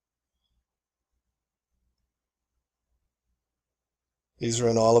 These are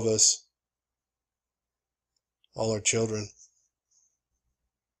in all of us, all our children,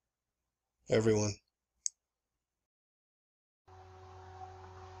 everyone.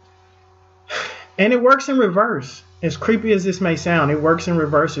 And it works in reverse. As creepy as this may sound, it works in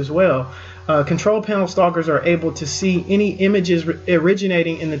reverse as well. Control panel stalkers are able to see any images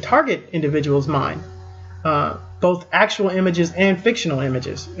originating in the target individual's mind, both actual images and fictional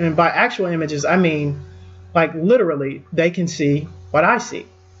images. And by actual images, I mean, like literally, they can see what I see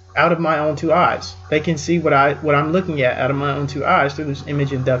out of my own two eyes. They can see what I'm looking at out of my own two eyes through this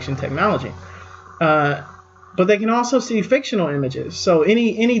image induction technology. But they can also see fictional images. So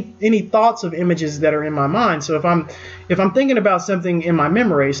any thoughts of images that are in my mind. So if I'm thinking about something in my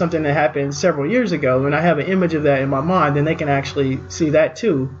memory, something that happened several years ago, and I have an image of that in my mind, then they can actually see that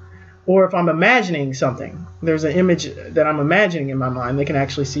too. Or if I'm imagining something, there's an image that I'm imagining in my mind, they can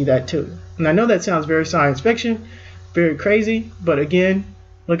actually see that too. And I know that sounds very science fiction, very crazy, but again,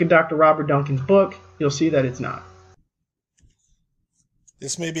 look at Dr. Robert Duncan's book, you'll see that it's not.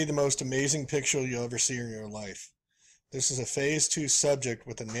 This may be the most amazing picture you'll ever see in your life. This is a Phase 2 subject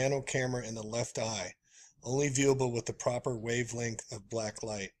with a nano camera in the left eye, only viewable with the proper wavelength of black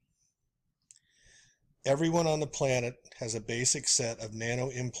light. Everyone on the planet has a basic set of nano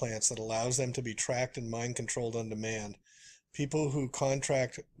implants that allows them to be tracked and mind controlled on demand. People who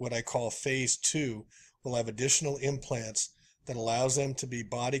contract what I call Phase 2 will have additional implants that allows them to be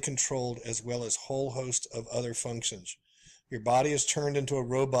body controlled as well as whole host of other functions. Your body is turned into a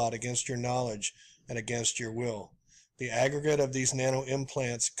robot against your knowledge and against your will. The aggregate of these nano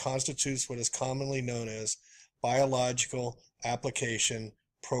implants constitutes what is commonly known as biological application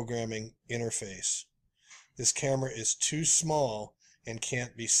programming interface. This camera is too small and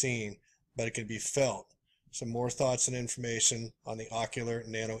can't be seen, but it can be felt. Some more thoughts and information on the ocular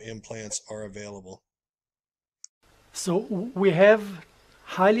nano implants are available. So we have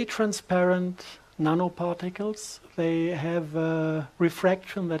highly transparent nanoparticles. They have a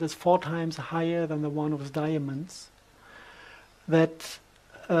refraction that is 4 times higher than the one of diamonds. That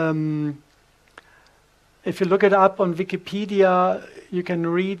if you look it up on Wikipedia, you can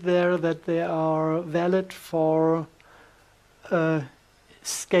read there that they are valid for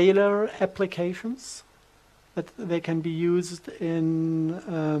scalar applications, that they can be used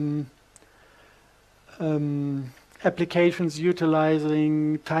in applications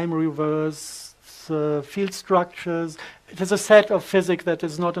utilizing time reverse field structures. It is a set of physics that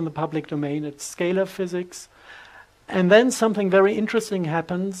is not in the public domain. It's scalar physics. And then something very interesting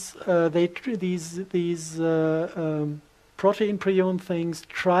happens. These protein prion things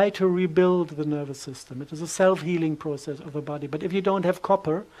try to rebuild the nervous system. It is a self-healing process of the body. But if you don't have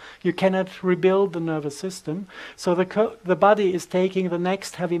copper, you cannot rebuild the nervous system. So the body is taking the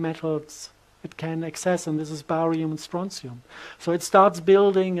next heavy metals it can access, and this is barium and strontium. So it starts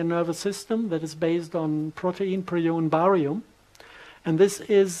building a nervous system that is based on protein prion barium. And this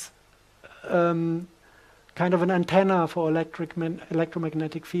is kind of an antenna for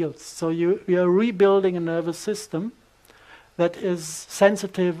electromagnetic fields. So you are rebuilding a nervous system that is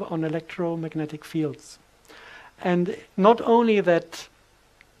sensitive on electromagnetic fields. And not only that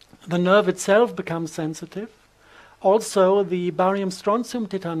the nerve itself becomes sensitive, also the barium-strontium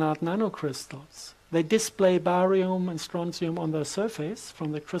titanate nanocrystals, they display barium and strontium on their surface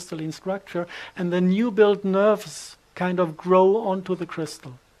from the crystalline structure, and the new built nerves kind of grow onto the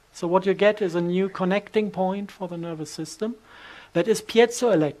crystal. So what you get is a new connecting point for the nervous system that is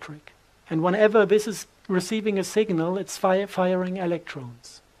piezoelectric. And whenever this is receiving a signal, it's firing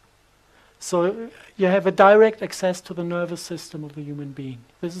electrons. So you have a direct access to the nervous system of the human being.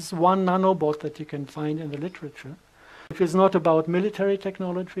 This is one nanobot that you can find in the literature. It is not about military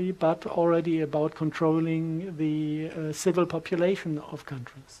technology, but already about controlling the civil population of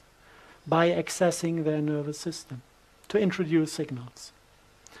countries by accessing their nervous system to introduce signals.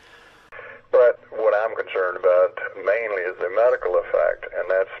 But what I'm concerned about mainly is the medical effect, and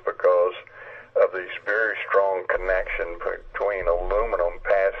that's because of this very strong connection between aluminum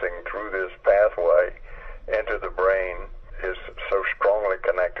passing through this pathway into the brain is so strongly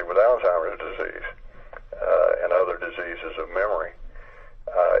connected with Alzheimer's disease and other diseases of memory.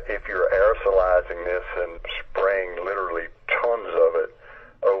 If you're aerosolizing this and spraying literally tons of it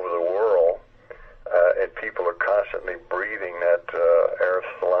over the world, and people are constantly breathing that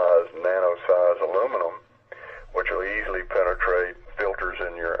aerosolized nano-sized aluminum, which will easily penetrate filters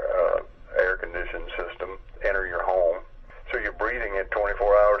in your air conditioning system, enter your home. So you're breathing it 24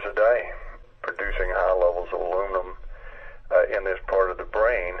 hours a day, producing high levels of aluminum in this part of the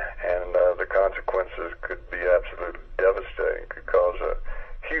brain, and the consequences could be absolutely devastating. Could cause a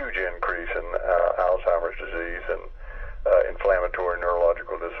huge increase in Alzheimer's disease and inflammatory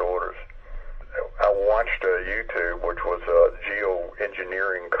neurological disorders. I watched YouTube, which was a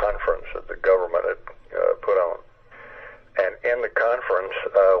geoengineering conference that the government had put on. And in the conference,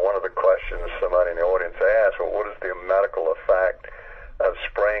 one of the questions somebody in the audience asked, well, what is the medical effect of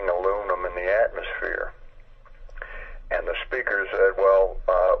spraying aluminum in the atmosphere? And the speaker said, well,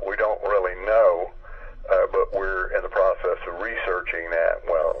 we don't really know, but we're in the process of researching that.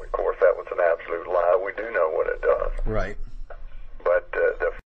 Well, of course, that was an absolute lie. We do know what it does. Right. But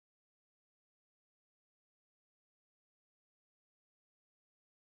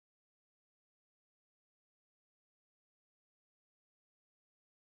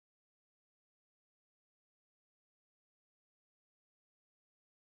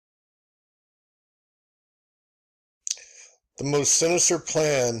the most sinister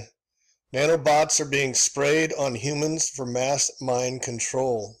plan. Nanobots are being sprayed on humans for mass mind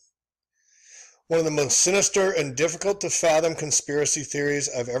control. One of the most sinister and difficult to fathom conspiracy theories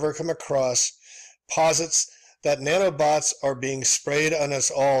I've ever come across posits that nanobots are being sprayed on us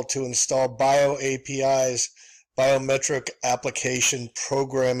all to install bio-APIs, biometric application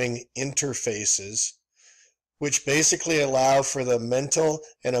programming interfaces, which basically allow for the mental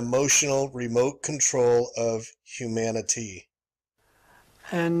and emotional remote control of humanity.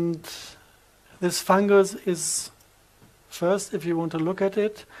 And this fungus is, first, if you want to look at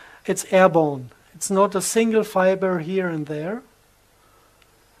it, it's airborne. It's not a single fiber here and there.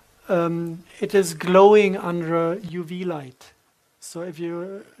 It is glowing under UV light. So if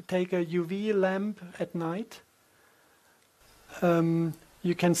you take a UV lamp at night,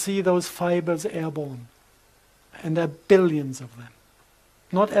 you can see those fibers airborne. And there are billions of them.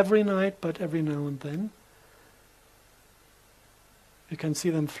 Not every night, but every now and then. You can see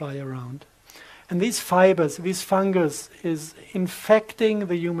them fly around. And these fibers, this fungus is infecting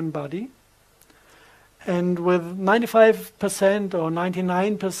the human body. And with 95% or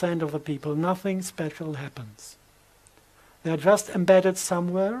 99% of the people, nothing special happens. They're just embedded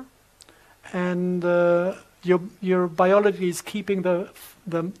somewhere, and your biology is keeping the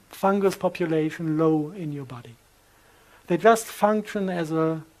fungus population low in your body. They just function as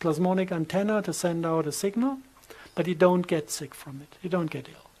a plasmonic antenna to send out a signal, but you don't get sick from it. You don't get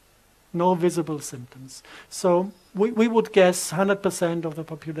ill. No visible symptoms. So we would guess 100% of the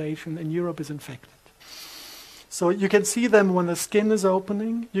population in Europe is infected. So you can see them when the skin is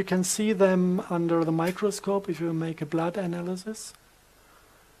opening. You can see them under the microscope if you make a blood analysis.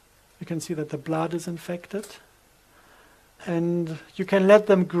 You can see that the blood is infected. And you can let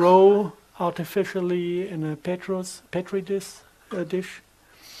them grow artificially in a petri dish.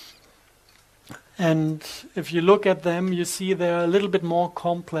 And if you look at them, you see they're a little bit more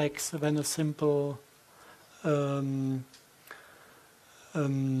complex than a simple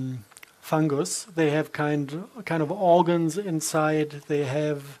fungus. They have kind of organs inside. They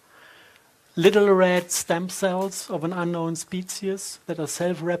have little red stem cells of an unknown species that are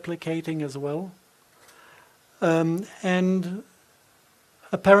self-replicating as well. And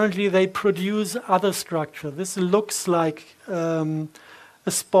apparently they produce other structure. This looks like a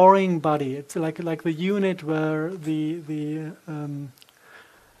sporing body. It's like the unit where the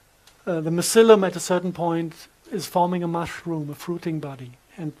mycelium at a certain point is forming a mushroom, a fruiting body.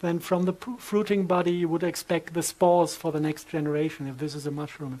 And then from the fruiting body you would expect the spores for the next generation, if this is a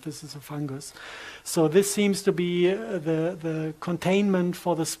mushroom, if this is a fungus. So this seems to be the containment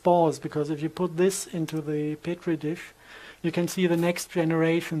for the spores, because if you put this into the petri dish, you can see the next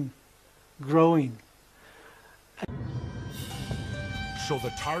generation growing. So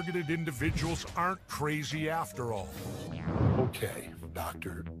the targeted individuals aren't crazy after all. Okay,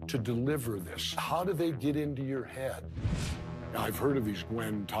 doctor, to deliver this, how do they get into your head? I've heard of these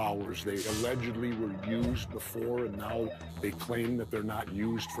Gwen towers. They allegedly were used before, and now they claim that they're not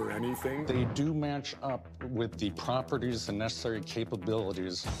used for anything. They do match up with the properties and necessary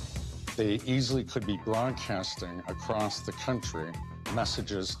capabilities. They easily could be broadcasting across the country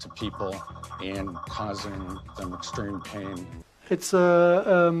messages to people and causing them extreme pain. It's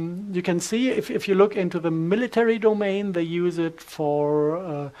you can see if you look into the military domain, they use it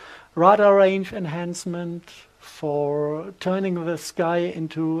for radar range enhancement, for turning the sky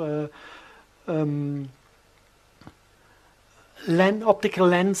into optical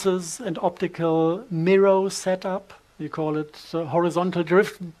lenses and optical mirror setup. You call it horizontal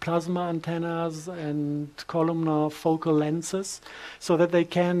drift plasma antennas and columnar focal lenses, so that they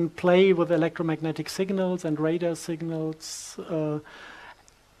can play with electromagnetic signals and radar signals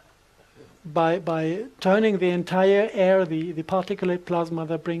by turning the entire air, the particulate plasma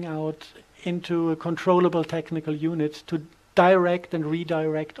they bring out, into a controllable technical unit to direct and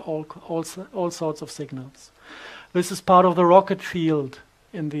redirect all sorts of signals. This is part of the rocket shield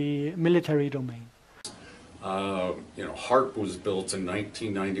in the military domain. HARP was built in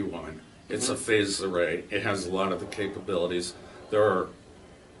 1991. It's a phased array. It has a lot of the capabilities. There are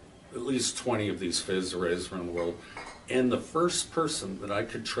at least 20 of these phased arrays around the world. And the first person that I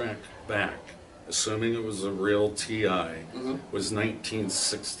could track back, assuming it was a real TI, was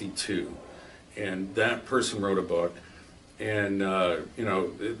 1962. And that person wrote a book. And,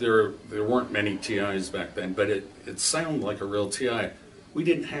 there weren't many TIs back then, but it sounded like a real TI. We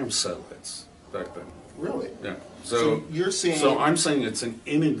didn't have satellites back then. Really? Yeah. So you're saying... So I'm saying it's an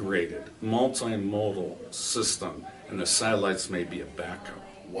integrated, multimodal system, and the satellites may be a backup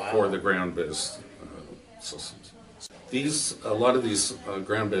for the ground-based systems. A lot of these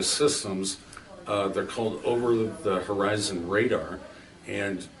ground-based systems, they're called over-the-horizon radar,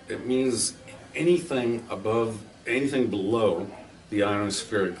 and it means anything below the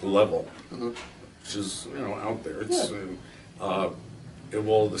ionospheric level, which is out there. It's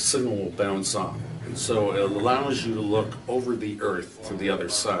the signal will bounce off. And so it allows you to look over the Earth to the other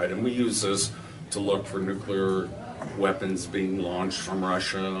side. And we use this to look for nuclear weapons being launched from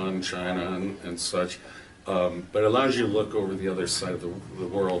Russia and China and such. But it allows you to look over the other side of the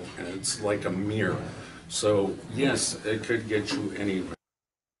world, and it's like a mirror. So yes, it could get you anywhere.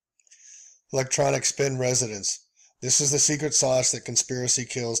 Electronic spin resonance. This is the secret sauce that conspiracy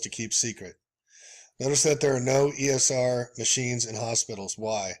kills to keep secret. Notice that there are no ESR machines in hospitals.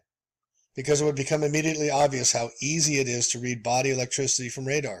 Why? Because it would become immediately obvious how easy it is to read body electricity from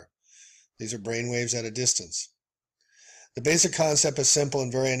radar. These are brainwaves at a distance. The basic concept is simple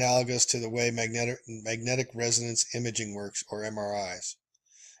and very analogous to the way magnetic resonance imaging works, or MRIs.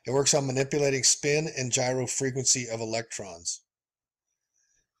 It works on manipulating spin and gyro frequency of electrons.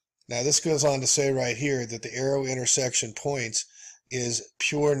 Now this goes on to say right here that the arrow intersection points is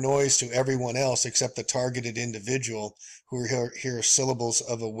pure noise to everyone else except the targeted individual who hear syllables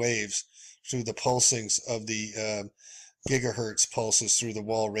of the waves through the pulsings of the gigahertz pulses through the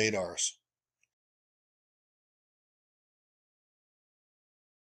wall radars.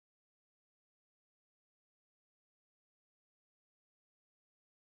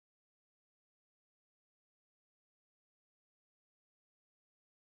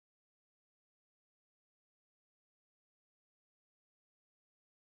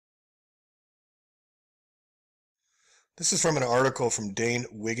 This is from an article from Dane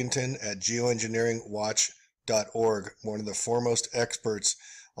Wigginton at geoengineeringwatch.org, one of the foremost experts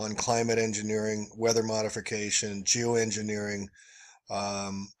on climate engineering, weather modification, geoengineering,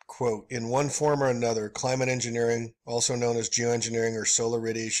 Quote, in one form or another, climate engineering, also known as geoengineering or solar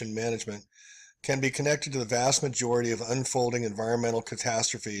radiation management, can be connected to the vast majority of unfolding environmental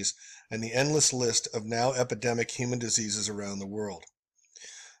catastrophes and the endless list of now epidemic human diseases around the world.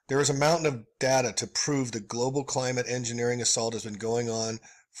 There is a mountain of data to prove the global climate engineering assault has been going on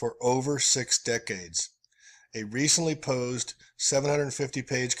for over 6 decades. A recently posed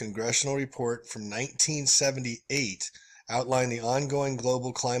 750-page congressional report from 1978 outlined the ongoing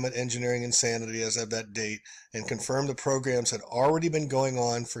global climate engineering insanity as of that date and confirmed the programs had already been going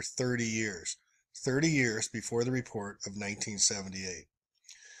on for 30 years. 30 years before the report of 1978.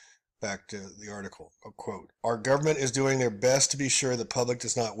 Back to the article, quote, our government is doing their best to be sure the public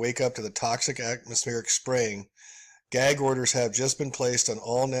does not wake up to the toxic atmospheric spraying. Gag orders have just been placed on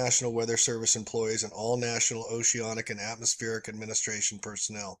all National Weather Service employees and all National Oceanic and Atmospheric Administration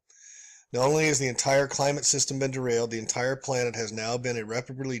personnel. Not only has the entire climate system been derailed, the entire planet has now been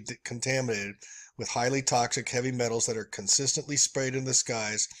irreparably contaminated with highly toxic heavy metals that are consistently sprayed in the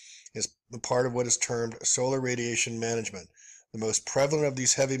skies as part of what is termed solar radiation management. The most prevalent of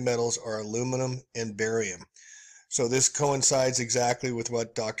these heavy metals are aluminum and barium. So this coincides exactly with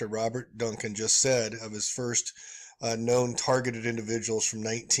what Dr. Robert Duncan just said of his first known targeted individuals from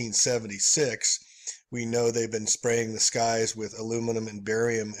 1976. We know they've been spraying the skies with aluminum and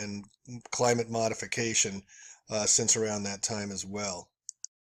barium and climate modification since around that time as well.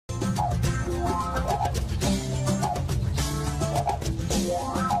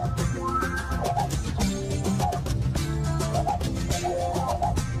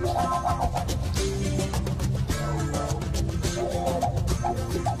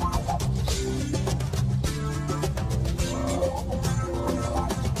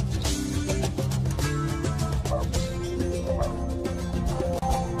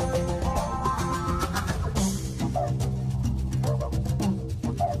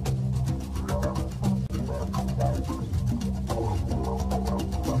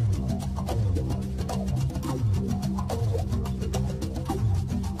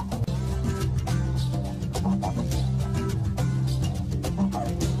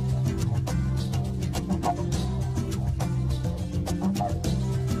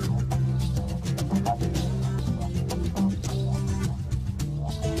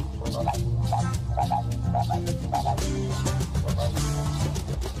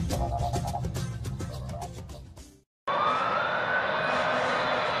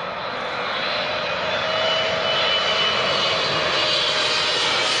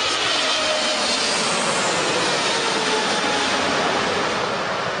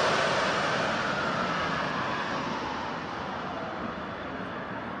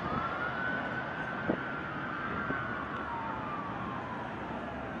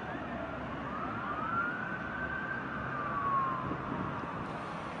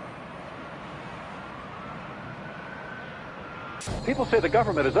 People say the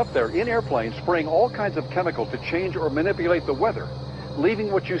government is up there in airplanes spraying all kinds of chemicals to change or manipulate the weather,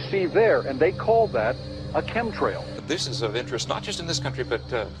 leaving what you see there, and they call that a chemtrail. This is of interest not just in this country, but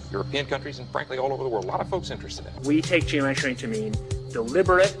European countries and frankly all over the world. A lot of folks interested in it. We take geoengineering to mean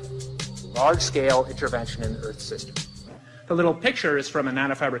deliberate, large-scale intervention in the Earth's system. The little picture is from a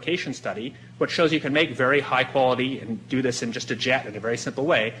nanofabrication study, which shows you can make very high quality and do this in just a jet in a very simple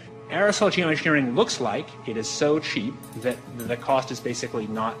way. Aerosol geoengineering looks like it is so cheap that the cost is basically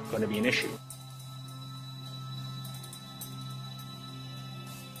not going to be an issue.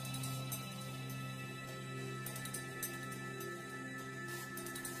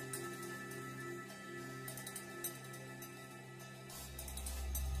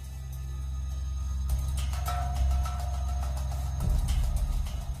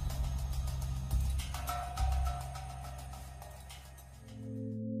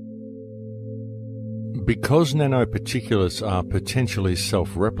 Because nanoparticulates are potentially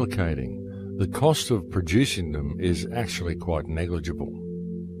self-replicating, the cost of producing them is actually quite negligible.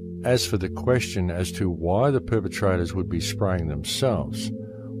 As for the question as to why the perpetrators would be spraying themselves,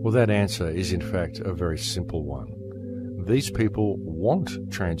 well, that answer is in fact a very simple one. These people want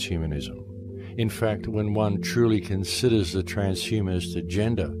transhumanism. In fact, when one truly considers the transhumanist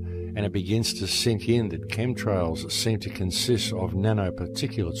agenda and it begins to sink in that chemtrails seem to consist of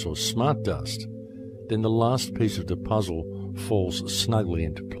nanoparticulates or smart dust, then the last piece of the puzzle falls snugly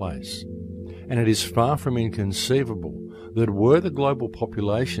into place. And it is far from inconceivable that were the global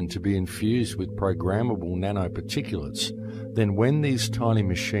population to be infused with programmable nanoparticulates, then when these tiny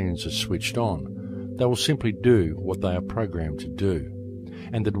machines are switched on, they will simply do what they are programmed to do.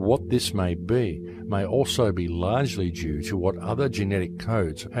 And that what this may be may also be largely due to what other genetic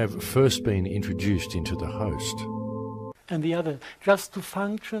codes have first been introduced into the host. and the other, just to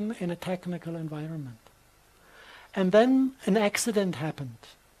function in a technical environment. And then an accident happened.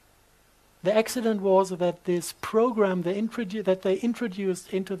 The accident was that this program that they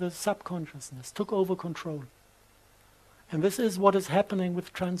introduced into the subconsciousness took over control. And this is what is happening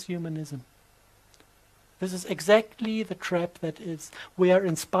with transhumanism. This is exactly the trap that is. We are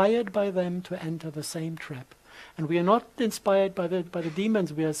inspired by them to enter the same trap. And we are not inspired by the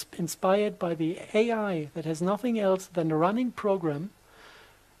demons, we are inspired by the AI that has nothing else than a running program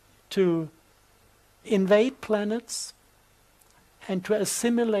to invade planets and to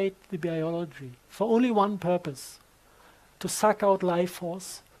assimilate the biology for only one purpose: to suck out life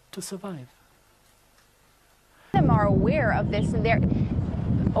force to survive. Them are aware of this, and they're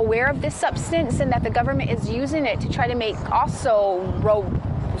aware of this substance, and that the government is using it to try to make also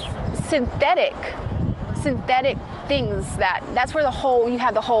synthetic things. That's where you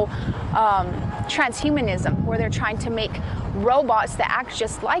have the whole transhumanism, where they're trying to make robots that act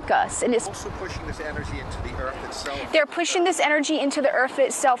just like us. And it's also pushing this energy into the earth itself. They're pushing this energy into the earth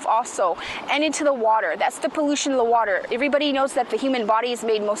itself also, and into the water. That's the pollution of the water. Everybody knows that the human body is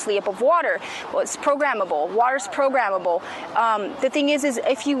made mostly up of water. Well, it's programmable. Water's programmable. The thing is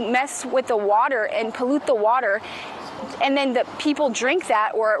if you mess with the water and pollute the water, and then the people drink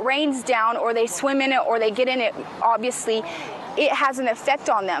that, or it rains down, or they swim in it, or they get in it, obviously it has an effect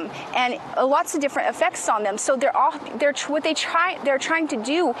on them, and lots of different effects on them. So they're trying to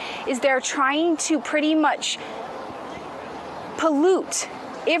do is they're trying to pretty much pollute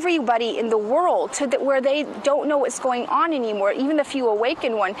everybody in the world to where they don't know what's going on anymore, even the few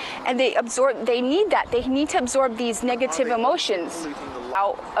awakened one, and they need that. They need to absorb these negative emotions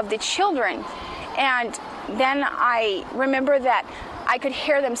out of the children. And then I remember that I could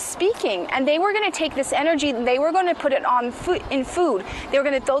hear them speaking, and they were going to take this energy and they were going to put it on in food. They were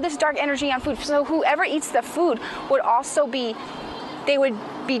going to throw this dark energy on food. So whoever eats the food would also be, they would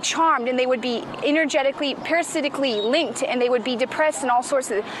be charmed, and they would be energetically, parasitically linked, and they would be depressed and all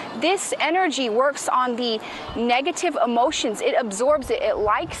sorts of. This energy works on the negative emotions. It absorbs it. It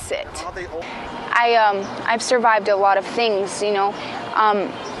likes it. I've survived a lot of things, you know.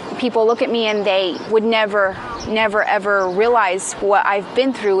 People look at me and they would never ever realize what I've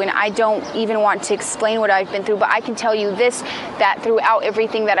been through, and I don't even want to explain what I've been through, but I can tell you this, that throughout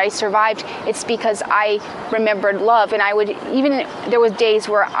everything that I survived, it's because I remembered love. And there was days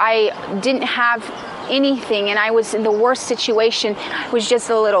where I didn't have anything, and I was in the worst situation. I was just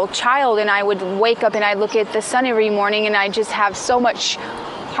a little child, and I would wake up and I'd look at the sun every morning, and I just have so much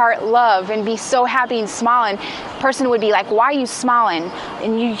heart love and be so happy and smile. And a person would be like, why are you smiling?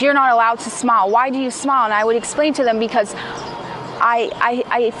 And you're not allowed to smile. Why do you smile? And I would explain to them, because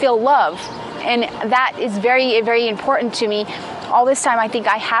I feel love, and that is very, very important to me. All this time I think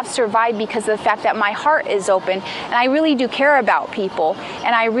I have survived because of the fact that my heart is open, and I really do care about people,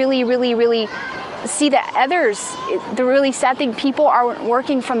 and I really, really, really see that others, the really sad thing, people aren't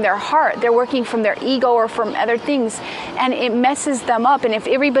working from their heart. They're working from their ego or from other things, and it messes them up. And if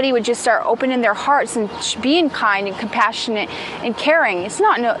everybody would just start opening their hearts and being kind and compassionate and caring, it's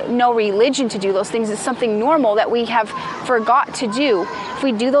not no religion to do those things. It's something normal that we have forgot to do. If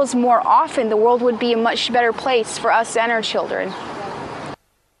we do those more often, the world would be a much better place for us and our children.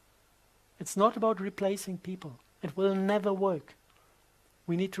 It's not about replacing people. It will never work.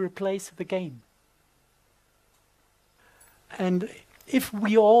 We need to replace the game. And if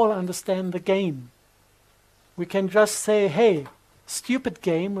we all understand the game, we can just say, hey, stupid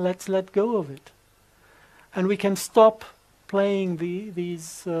game, let's let go of it. And we can stop playing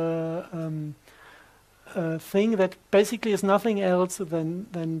these thing that basically is nothing else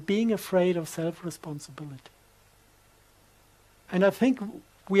than being afraid of self-responsibility. And I think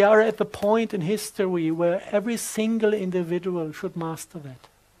we are at the point in history where every single individual should master that,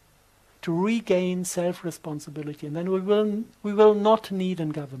 to regain self-responsibility, and then we will not need a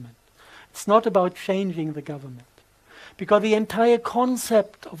government. It's not about changing the government, because the entire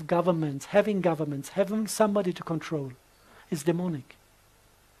concept of governments, having somebody to control, is demonic.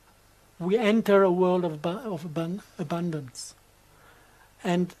 We enter a world of abundance,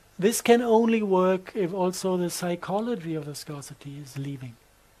 and this can only work if also the psychology of the scarcity is leaving.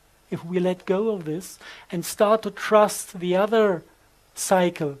 If we let go of this and start to trust the other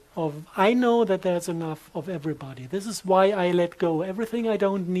cycle of, I know that there's enough of everybody. This is why I let go everything I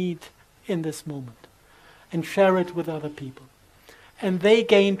don't need in this moment and share it with other people. And they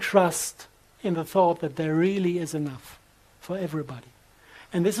gain trust in the thought that there really is enough for everybody.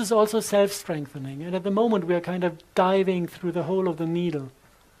 And this is also self-strengthening. And at the moment we are kind of diving through the hole of the needle,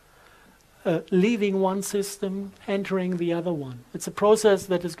 leaving one system, entering the other one. It's a process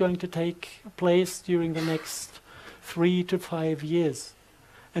that is going to take place during the next 3 to 5 years.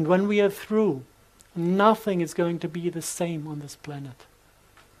 And when we are through, nothing is going to be the same on this planet.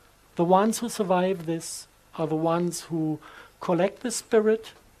 The ones who survive this are the ones who collect the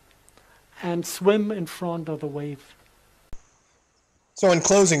spirit and swim in front of the wave. So in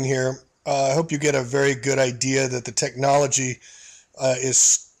closing here, I hope you get a very good idea that the technology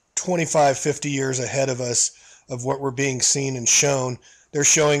is 25, 50 years ahead of us of what we're being seen and shown. They're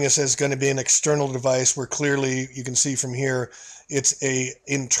showing us as going to be an external device where clearly you can see from here it's a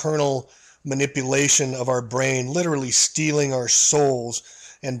internal manipulation of our brain, literally stealing our souls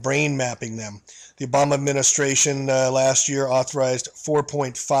and brain mapping them. The Obama administration last year authorized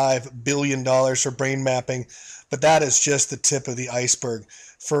 $4.5 billion for brain mapping, but that is just the tip of the iceberg.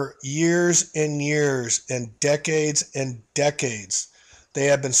 For years and years and decades, they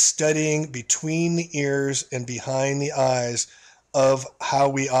have been studying between the ears and behind the eyes of how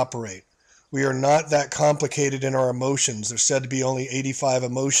we operate. We are not that complicated in our emotions. There's said to be only 85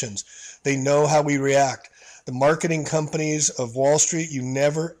 emotions. They know how we react. The marketing companies of Wall Street you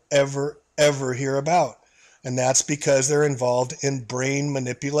never, ever, ever hear about. And that's because they're involved in brain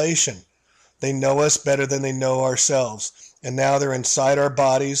manipulation. They know us better than they know ourselves. And now they're inside our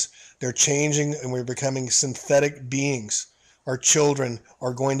bodies. They're changing and we're becoming synthetic beings. Our children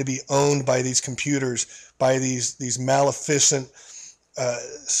are going to be owned by these computers, by these maleficent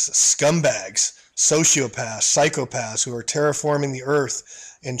scumbags, sociopaths, psychopaths who are terraforming the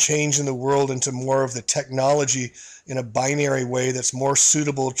earth and changing the world into more of the technology in a binary way that's more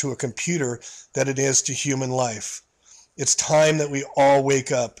suitable to a computer than it is to human life. It's time that we all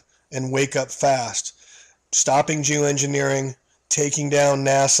wake up and wake up fast. Stopping geoengineering, taking down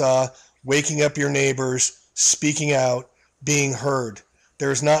NASA, waking up your neighbors, speaking out, being heard.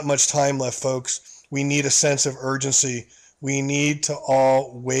 There's not much time left, folks. We need a sense of urgency. We need to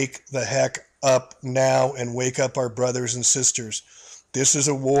all wake the heck up now and wake up our brothers and sisters. This is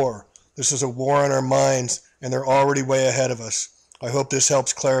a war. This is a war on our minds, and they're already way ahead of us. I hope this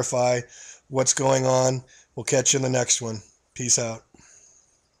helps clarify what's going on. We'll catch you in the next one. Peace out.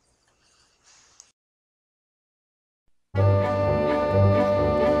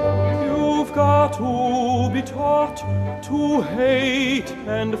 You've got to be taught to hate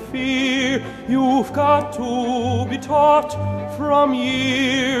and fear. You've got to be taught from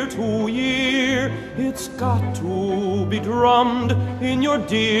year to year. It's got to be drummed in your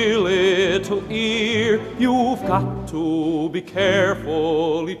dear little ear. You've got to be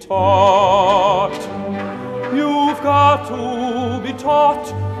carefully taught. You've got to be taught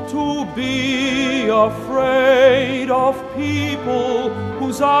to be afraid of people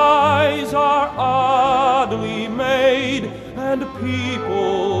whose eyes are oddly made, and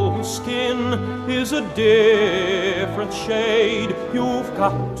people whose skin is a different shade. You've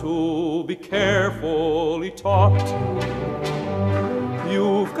got to be carefully taught.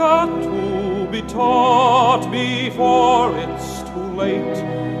 You've got to be taught before it's too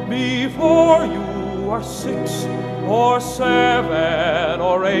late, before you are 6 or 7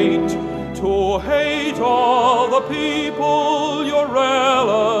 or 8, to hate all the people your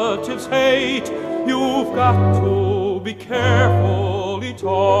relatives hate. You've got to be carefully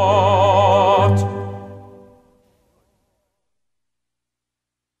taught.